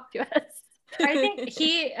 Let him talk to us. I think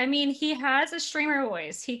he has a streamer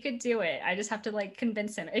voice. He could do it. I just have to like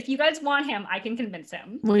convince him. If you guys want him, I can convince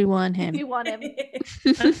him. We want him. We want him.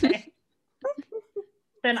 Okay.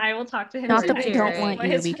 Then I will talk to him. Not that we today. don't Derek.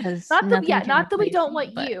 want you, because Not that, nothing yeah, can not that we replace don't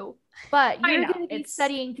want but- you, but I you're know, going to be it's-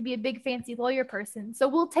 studying to be a big fancy lawyer person. So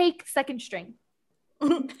we'll take second string.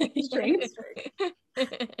 Strings.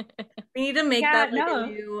 We need to make Yeah, that like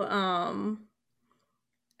no.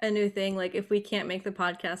 a new thing. Like if we can't make the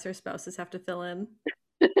podcast, our spouses have to fill in.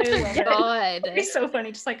 I love it. God. It's so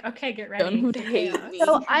funny. Just like, okay, get ready. John would hate Yeah. me.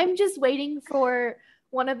 So I'm just waiting for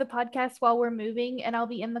one of the podcasts while we're moving, and I'll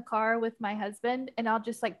be in the car with my husband, and I'll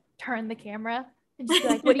just like turn the camera and just be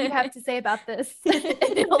like, "What do you have to say about this?"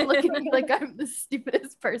 And he'll look at me like I'm the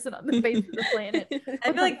stupidest person on the face of the planet.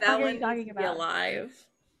 I feel like the fuck that are you one talking needs to be about? alive.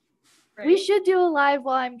 We should do a live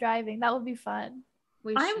while I'm driving. That would be fun.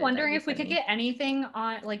 We I'm should, wondering that'd if be we could funny. get anything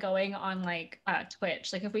on like going on like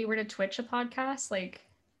Twitch. Like if we were to Twitch a podcast, like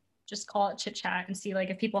just call it chit chat and see like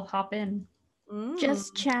if people hop in.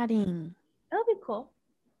 Just Mm. chatting. That'll be cool.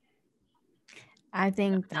 I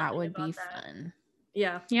think I'm that excited would be about that. fun.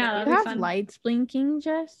 Yeah. Yeah, You that'd be have fun. lights blinking,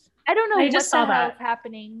 Jess? I don't know I what just the saw hell that. is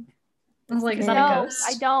happening. I was like, is No, that a No, ghost?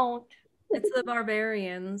 I don't. It's the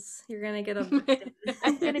barbarians. You're gonna get abducted.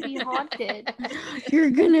 I'm gonna be haunted. You're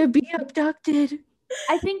gonna be abducted.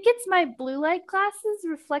 I think it's my blue light glasses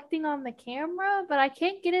reflecting on the camera, but I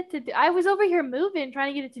can't get it to do. I was over here moving,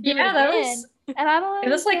 trying to get it to do Yeah, it that again, was and I don't it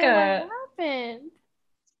was like understand what happened.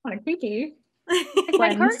 kind of creepy. Like my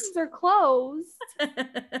Lens. curtains are closed. I'm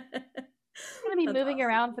gonna be That's moving awesome.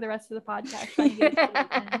 around for the rest of the podcast. Trying to get it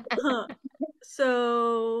to do it.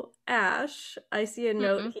 So, Ash, I see a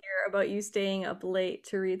note Mhm. here about you staying up late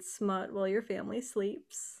to read smut while your family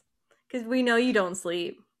sleeps. Because we know you don't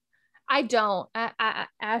sleep. I don't.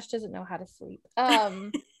 Ash doesn't know how to sleep.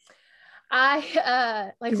 I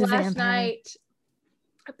like He's a last vampire. night,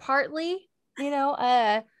 partly,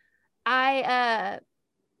 I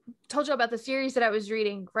told you about the series that I was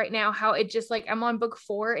reading right now, how it just like I'm on book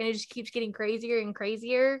 4 and it just keeps getting crazier and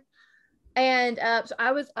crazier. And so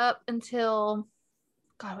I was up until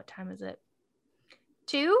God, what time is it?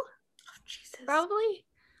 2? Jesus. Probably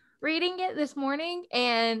reading it this morning.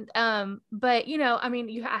 And but I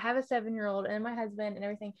mean I have a 7-year-old and my husband and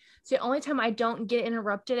everything, so the only time I don't get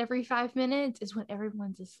interrupted every 5 minutes is when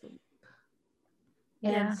everyone's asleep.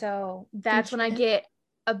 Yeah. And so that's when I shit. get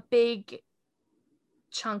a big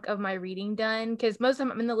chunk of my reading done, because most of the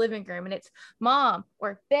time I'm in the living room and it's mom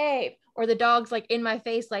or babe or the dog's like in my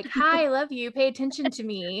face like, hi, I love you, pay attention to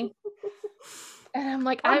me. And I'm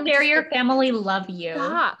like, How I'm dare just your like, family love you?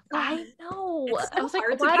 stop. I know. It's so I was like,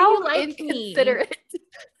 hard to why be do you How like me? inconsiderate.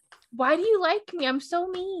 Why do you like me? I'm so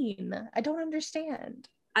mean. I don't understand.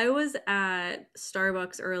 I was at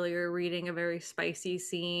Starbucks earlier reading a very spicy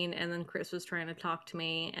scene, and then Chris was trying to talk to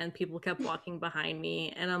me, and people kept walking behind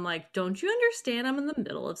me, and I'm like, don't you understand I'm in the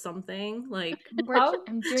middle of something? Like, How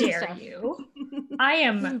I'm doing dare stuff. you? I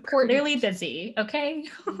am Important. clearly busy, okay?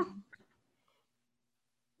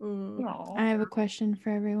 mm, Aw. I have a question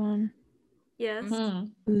for everyone. yes.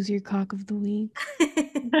 Mhm. Who's your cock of the week?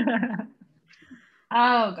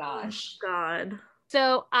 Oh gosh. God.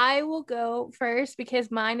 So I will go first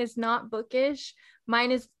because mine is not bookish.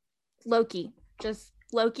 Mine is Loki. Just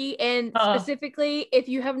Loki, and Oh. specifically, if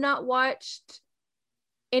you have not watched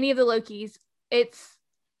any of the Lokis, it's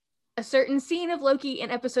a certain scene of Loki in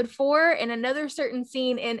episode 4 and another certain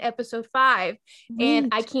scene in episode 5, and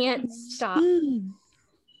I can't stop.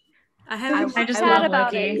 I haven't. I just sad love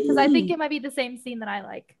about Loki. it because I think it might be the same scene that I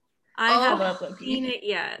like. I I haven't love Loki. seen it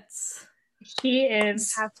yet. He You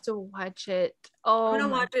is. have to watch it. Oh I'm gonna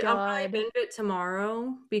my watch it. I'll probably god. binge it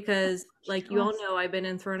tomorrow because, like you all know, I've been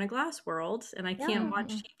in Throne of Glass world, and I can't Yeah.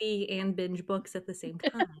 watch TV and binge books at the same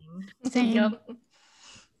time. Same. Yep.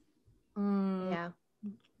 Mm. Yeah.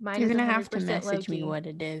 Mine You're is gonna have to 100% message me Loki. what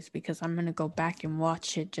it is because I'm gonna go back and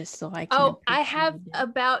watch it just so I can. Oh, I have appreciate it.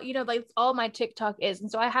 about, like all my TikTok is, and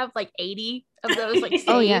so I have like 80 of those like saved.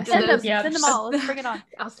 Oh, yeah, of Send them, those. Yep. send them all. Let's bring it on.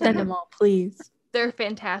 I'll Send them all, please. They're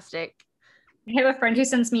fantastic. I have a friend who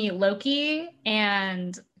sends me Loki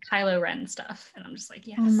and Kylo Ren stuff, and I'm just like,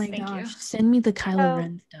 yes, Oh my thank gosh, send me the Kylo Oh.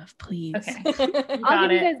 Ren stuff, please. you. Okay, I'll got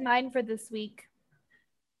give you it. guys mine for this week.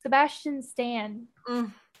 Sebastian Stan,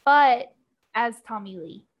 Mm. but as Tommy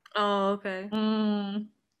Lee. Oh, okay.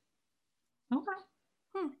 Okay.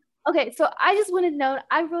 Okay, so I just wanted to know,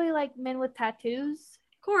 I really like men with tattoos.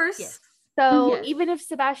 Of course. Yes. So Yes. even if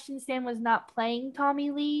Sebastian Stan was not playing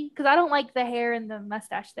Tommy Lee, because I don't like the hair and the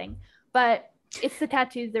mustache thing, but it's the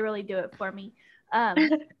tattoos that really do it for me.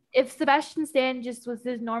 If Sebastian Stan just was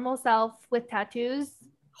his normal self with tattoos,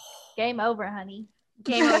 game over, honey.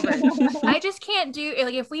 Game over. I just can't do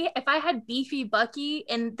like if I had beefy Bucky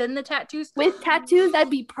and then the tattoos With tattoos, that'd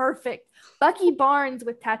be perfect. Bucky Barnes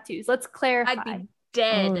with tattoos. Let's clarify. I'd be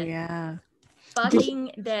dead. Oh yeah.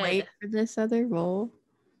 Fucking dead. Wait for this other role.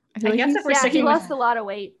 feel I like guess he's- if we're Yeah, he sticking with lost a lot of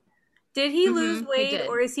weight. Did he Mhm, lose he weight did.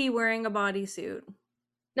 or is he wearing a bodysuit?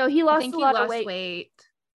 No, he I lost think a he lot lost of weight.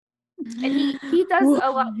 And he does a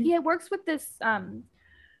lot. He works with this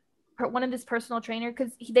one of his personal trainer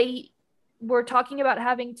because they were talking about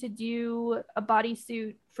having to do a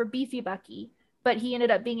bodysuit for Beefy Bucky, but he ended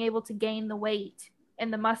up being able to gain the weight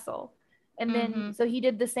and the muscle, and then Mhm. so he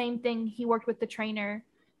did the same thing. He worked with the trainer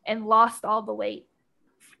and lost all the weight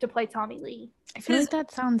to play Tommy Lee. I feel like that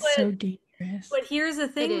sounds But- so dangerous. But here's the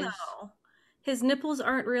thing, is. though. His nipples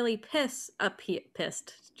aren't really pissed.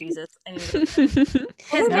 Jesus. I, need to-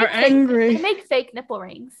 Well, They're they angry. make fake nipple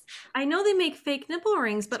rings. I know they make fake nipple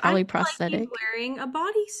rings, but I Probably feel like he's prosthetic. wearing a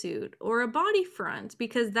bodysuit or a body front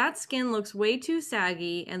because that skin looks way too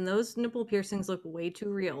saggy and those nipple piercings look way too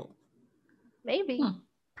real. Maybe. Hmm.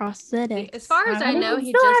 Prosthetic. As far as I know, He'd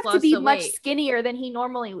he still just have to lost be the much weight. skinnier than he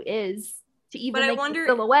normally is to even But I make wonder-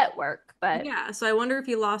 the silhouette work. But Yeah, so I wonder if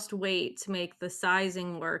he lost weight to make the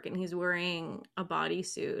sizing work and he's wearing a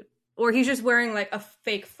bodysuit. Or he's just wearing like a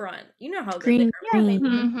fake front. You know how good Green, they are. Yeah, maybe.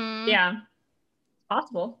 green. Mhm. Yeah,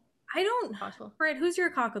 possible. I don't. Possible. Fred, who's your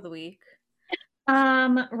cock of the week?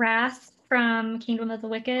 Wrath from Kingdom of the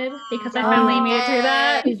Wicked, because I Oh, finally made it through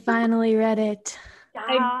that. I finally read it.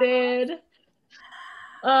 I did.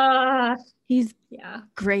 He's Yeah,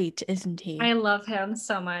 great, isn't he? I love him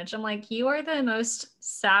so much. I'm like, you are the most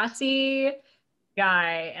sassy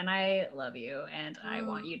guy, and I love you, and I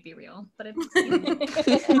want you to be real. But it's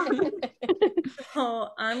Oh,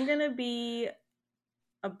 I'm gonna be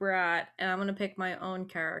a brat and I'm gonna pick my own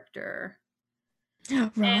character.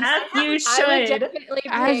 Ross, as you I would should. definitely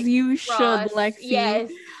as pick you should, Ross. Lexi.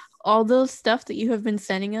 Yes. All those stuff that you have been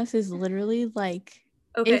sending us is literally like,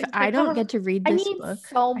 Okay, if I don't get to read I this need book,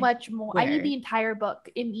 so I much more. I need swear. the entire book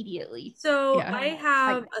immediately. so Yeah. I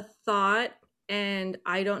have a thought and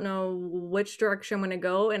I don't know which direction I'm gonna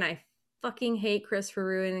go, and I fucking hate Chris for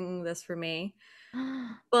ruining this for me.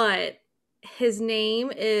 But his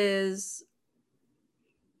name is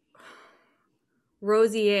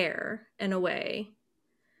Rosier in a way.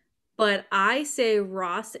 But I say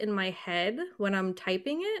Ross in my head when I'm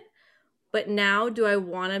typing it. But now do I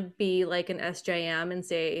want to be like an SJM and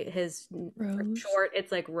say his for Rose. short,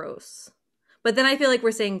 it's like Rose. But then I feel like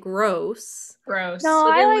we're saying gross. Gross. No, So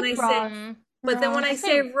I then like when I Ross. Mhm. But then when I Ross.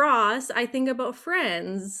 say Ross, I think about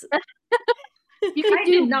Friends. You could I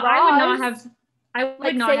do did not. I would not Roz, have. I would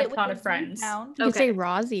like, not say have it with thought a of Z Friends. sound. You could say Okay.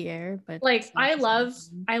 Rosier, but Like it's not I the love,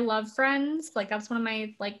 same. I love Friends. Like that's one of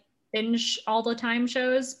my like binge all the time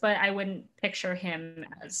shows. But I wouldn't picture him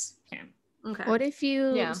as him. Okay. What if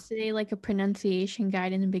you Yeah. say like a pronunciation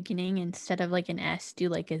guide in the beginning instead of like an S, do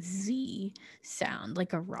like a Z sound,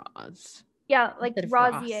 like a Roz? Yeah, like Instead of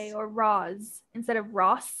Rosier Ross. or Roz instead of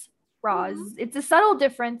Ross. Roz. Mhm. It's a subtle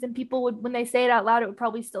difference, and people would, when they say it out loud, it would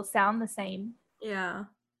probably still sound the same. Yeah.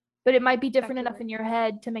 But it might be different could enough work. in your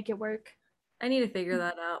head to make it work. I need to figure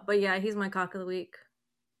that out. But yeah, he's my cock of the week.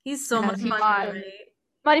 He's so much As fun. hot. Right?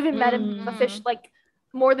 Not even met him Mm. official like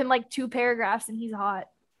more than like 2 paragraphs, and he's hot.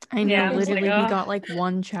 I know, Yeah, I was like, literally, we ugh. got like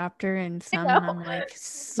one chapter and some, know. and I'm like,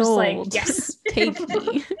 Just like, sold. yes. Take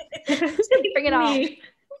me. Bring it on.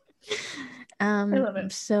 love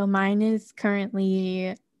it. So mine is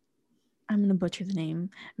currently, I'm gonna butcher the name,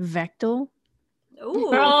 Vectel. Ooh.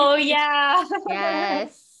 Oh yeah.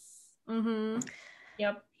 Yes. Mm-hmm.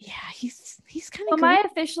 Yep. Yeah, he's kind So of am I great.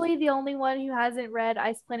 officially the only one who hasn't read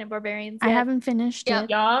Ice Planet Barbarians yet? I haven't finished Yep. it.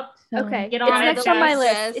 Yup. So. Okay. Get It's on it, next on my Jess.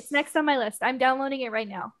 list. Jess. It's next on my list. I'm downloading it right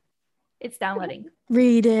now. It's downloading.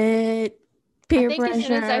 Read it. I Peer think as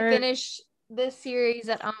soon as I pressure. finish this series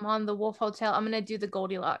that I'm on the Wolf Hotel, I'm gonna do the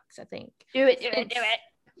Goldilocks. I think Do it, do it, do it.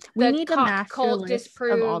 We the need a cock master cult list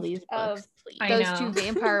of all disproved these of books, please. I those know. two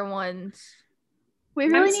vampire ones. We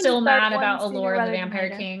really I'm need still to start mad one about sooner Allure of the rather than Vampire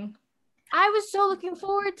later. King. I was so looking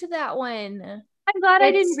forward to that one. I'm glad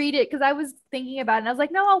I didn't It's- read it because I was thinking about it and I was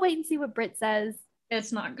like, no, I'll wait and see what Britt says.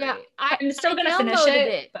 It's not great. Yeah, I'm still I gonna finish downloaded it,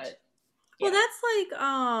 it. but Well, yeah. that's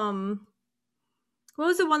like what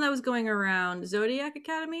was the one that was going around? Zodiac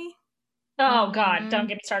Academy? Oh God, Mhm. don't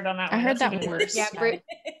get me started on that I one. heard That's that even one. worse. Yeah,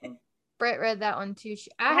 Britt read that one too.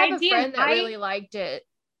 I have a friend that really liked it.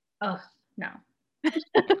 Oh no.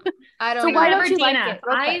 I don't So know. why don't Whatever you like DNF. it?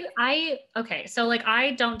 Real quick. I okay, so like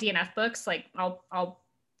I don't DNF books, like I'll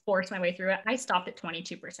force my way through it. I stopped at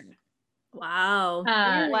 22%. Wow.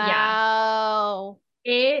 Yeah. Wow.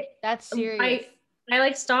 It That's serious. I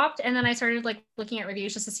like stopped and then I started like looking at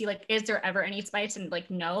reviews just to see like is there ever any spice, and like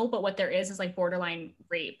no, but what there is like borderline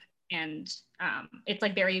rape, and it's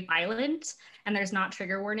like very violent and there's not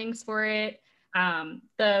trigger warnings for it.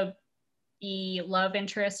 The love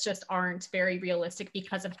interests just aren't very realistic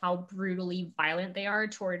because of how brutally violent they are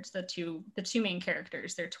towards the two main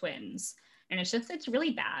characters. They're twins, and it's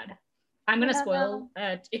really bad. I'm gonna spoil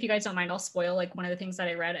if you guys don't mind, I'll spoil like one of the things that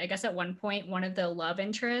I read. I guess at one point one of the love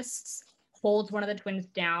interests holds one of the twins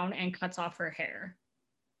down and cuts off her hair.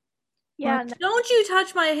 Yeah, What? no. Don't you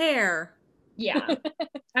touch my hair. Yeah.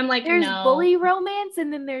 I'm like, There's no. bully romance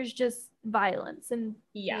and then there's just violence, and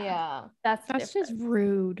Yeah. that's That's different. just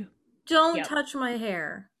rude. Don't Yep. touch my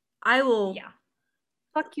hair. I will. Yeah.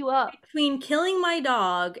 Fuck you up. Between killing my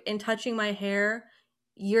dog and touching my hair,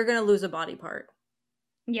 you're gonna lose a body part.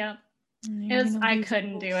 Yep. You're gonna I lose a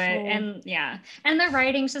couldn't whole do it. soul. And yeah. And the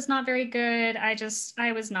writing's just not very good. I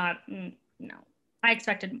was not no. I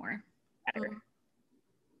expected more. Better.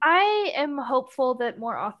 I am hopeful that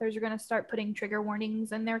more authors are going to start putting trigger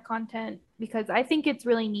warnings in their content because I think it's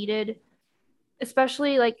really needed.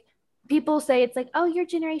 Especially like people say it's like, oh, your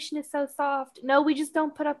generation is so soft. No, we just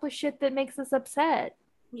don't put up with shit that makes us upset.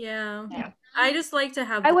 Yeah. Yeah. I just like to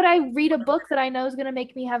have Why would I read a book that I know is going to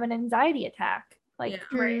make me have an anxiety attack? Like,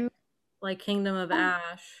 Yeah. Right. like Kingdom of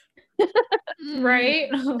Ash. Right?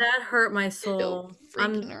 That hurt my soul.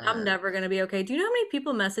 freaking I'm hurt. never gonna be okay. Do you know how many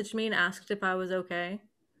people messaged me and asked if I was okay?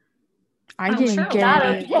 I I'm didn't sure get not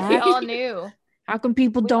it. okay. We all knew. How come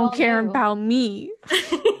people We don't all care knew. about me?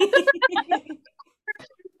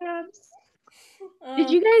 did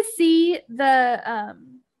you guys see the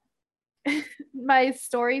my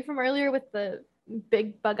story from earlier with the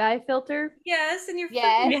big bug eye filter? Yes, and your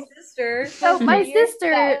Yes. freaking sister. So my sister,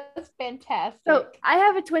 That was fantastic. so I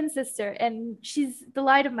have a twin sister and she's the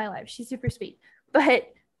light of my life. She's super sweet.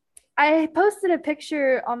 But I posted a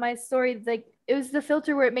picture on my story, like it was the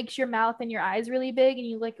filter where it makes your mouth and your eyes really big and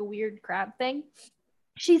you look like a weird crab thing.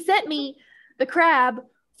 She sent me the crab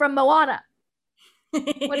from Moana.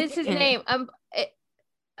 What is his name? I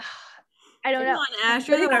don't Come know. on, Ash,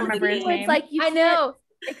 But you're it the was I one remember with his the where name. it's like you I can't know.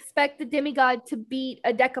 expect the demigod to beat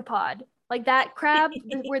a decapod. Like that crab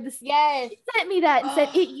where the Yes. sent me that and said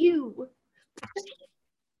it you.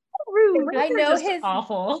 So rude. I know Just his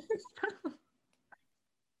awful.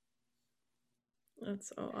 That's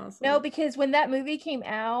so awesome. No, because when that movie came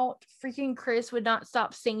out, freaking Chris would not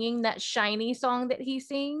stop singing that shiny song that he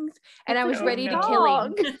sings, and I was Oh, ready to no. kill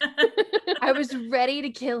him. I was ready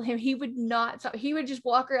to kill him. He would not stop. He would just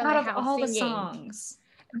walk around Out the of house all the singing. songs.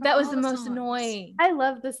 That was All the the most songs. annoying. I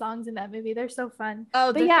love the songs in that movie. They're so fun. Oh,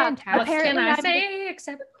 But they're yeah, fantastic. What apparently can I I'm the say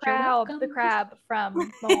except you're welcome? The crab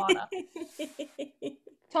from Moana.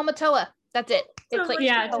 Tomatoa. That's it. It's like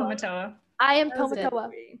Yeah, Tomatoa. Tomatoa. I am That was it.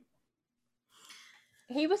 Tomatoa.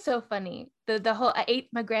 he was so funny. The whole I ate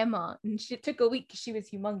my grandma and she took a week 'cause she was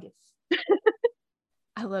humongous.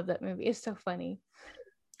 I love that movie. It's so funny.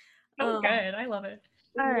 Oh, Um, good. I love it.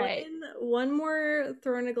 All right. One more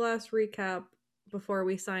throw in a glass recap before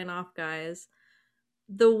we sign off, guys.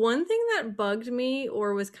 The one thing that bugged me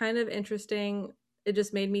or was kind of interesting, it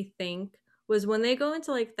just made me think, was when they go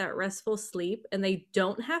into like that restful sleep and they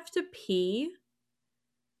don't have to pee.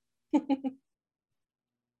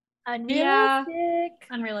 Unrealistic.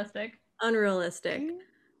 Unrealistic. Unrealistic.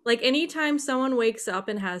 Like anytime someone wakes up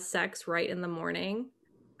and has sex right in the morning,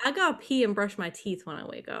 I gotta pee and brush my teeth when I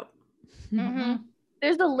wake up. Mhm.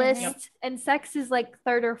 There's a list, Yep. and sex is like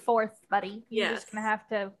third or fourth, buddy. You're Yes. just gonna have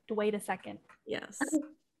to wait a second. Yes.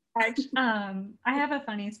 I have a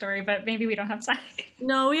funny story, but maybe we don't have time.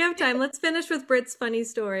 No, we have time. Let's finish with Britt's funny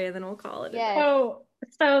story and then we'll call it a day. Yes.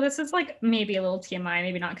 So this is like maybe a little TMI,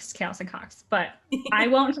 maybe not because Chaos and Cox, but I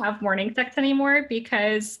won't have morning sex anymore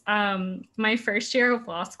because my first year of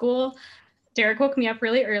law school, Derek woke me up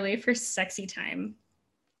really early for sexy time.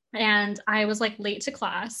 And I was like late to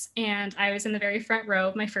class, and I was in the very front row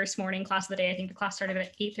of my first morning class of the day. I think the class started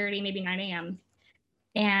at 8:30, maybe 9 a.m.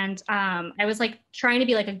 And I was like trying to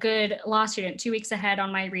be like a good law student, 2 weeks ahead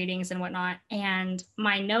on my readings and whatnot. And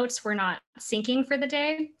my notes were not syncing for the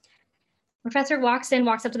day. Professor walks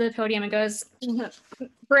up to the podium and goes,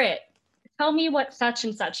 Britt, tell me what such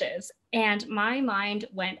and such is. And my mind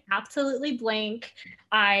went absolutely blank.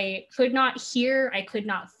 I could not hear, I could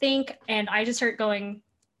not think. And I just started going,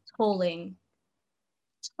 tolling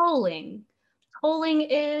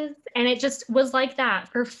is, and it just was like that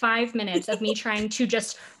for 5 minutes of me trying to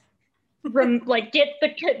just like get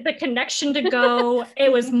the connection to go.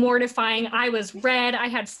 It was mortifying. I was red. I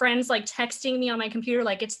had friends like texting me on my computer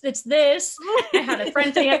like it's this. I had a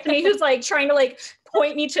friend sitting next to me who's like trying to like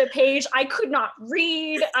point me to a page. I could not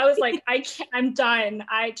read. I was like, I can't, I'm done.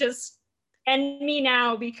 I just end me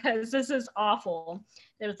now because this is awful.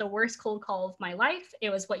 It was the worst cold call of my life.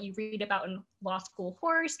 It was what you read about in law school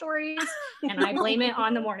horror stories, and I blame it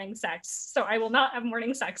on the morning sex. So I will not have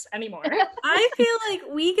morning sex anymore. I feel like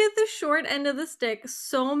we get the short end of the stick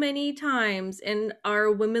so many times in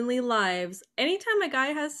our womanly lives. Anytime a guy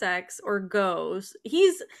has sex or goes,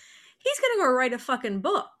 he's gonna go write a fucking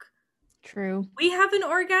book. True. We have an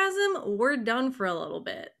orgasm, we're done for a little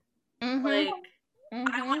bit. Like,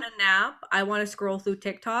 I want a nap. I want to scroll through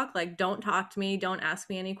TikTok. Like, don't talk to me. Don't ask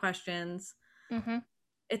me any questions.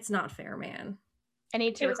 It's not fair, man. I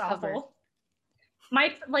need to It was recover. awful.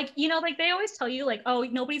 My like, you know, like they always tell you like, oh,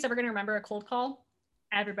 nobody's ever gonna remember a cold call.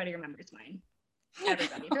 Everybody remembers mine.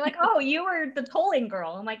 Everybody. They're like, oh, you were the tolling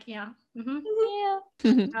girl. I'm like, yeah, Yeah.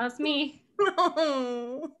 that was me.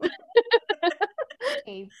 No.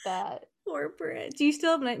 Hate that. Poor Brit. Do you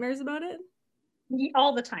still have nightmares about it?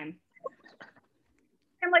 All the time.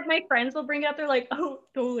 And like my friends will bring it up, they're like, oh,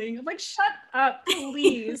 tolling. I'm like, shut up,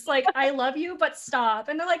 please. Like, I love you, but stop.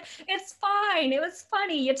 And they're like, it's fine. It was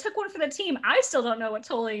funny. You took one for the team. I still don't know what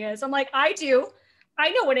tolling is. I'm like, I do.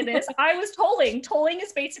 I know what it is. I was tolling. Tolling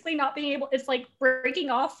is basically not being able, it's like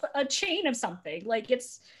breaking off a chain of something. Like it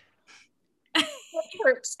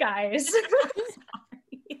hurts, guys.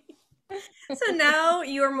 So now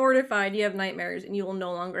you are mortified. You have nightmares and you will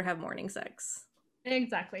no longer have morning sex.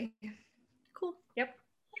 Exactly. Cool. Yep.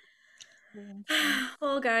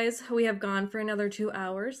 Well, guys, we have gone for another 2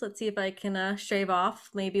 hours. Let's see if I can shave off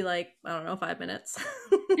maybe like, I don't know, 5 minutes.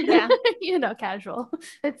 Yeah. You know, casual.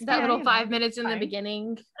 It's That fine. little 5 minutes in the Fine.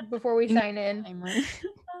 beginning before we sign in.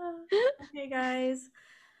 Okay, guys.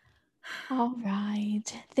 All right.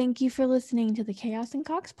 Thank you for listening to the Chaos and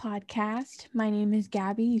Cox podcast. My name is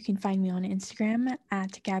Gabby. You can find me on Instagram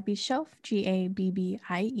at Gabby Shelf,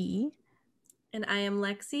 Gabbie. And I am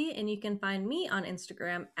Lexi, and you can find me on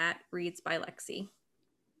Instagram at Reads by Lexi.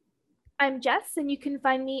 I'm Jess, and you can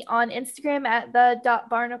find me on Instagram at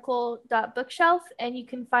the.barnacle.bookshelf, and you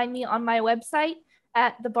can find me on my website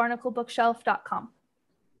at thebarnaclebookshelf.com.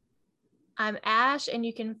 I'm Ash, and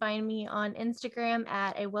you can find me on Instagram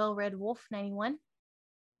at a well-read wolf 91.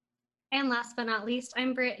 And last but not least,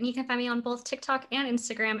 I'm Britt, and you can find me on both TikTok and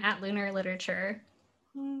Instagram at Lunar Literature.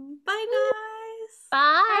 Bye, guys.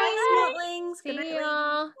 Bye. Bye, smutlings. Good See night,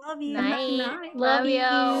 y'all. ladies. Love you. Night. Night. Love you.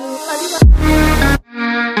 Love you.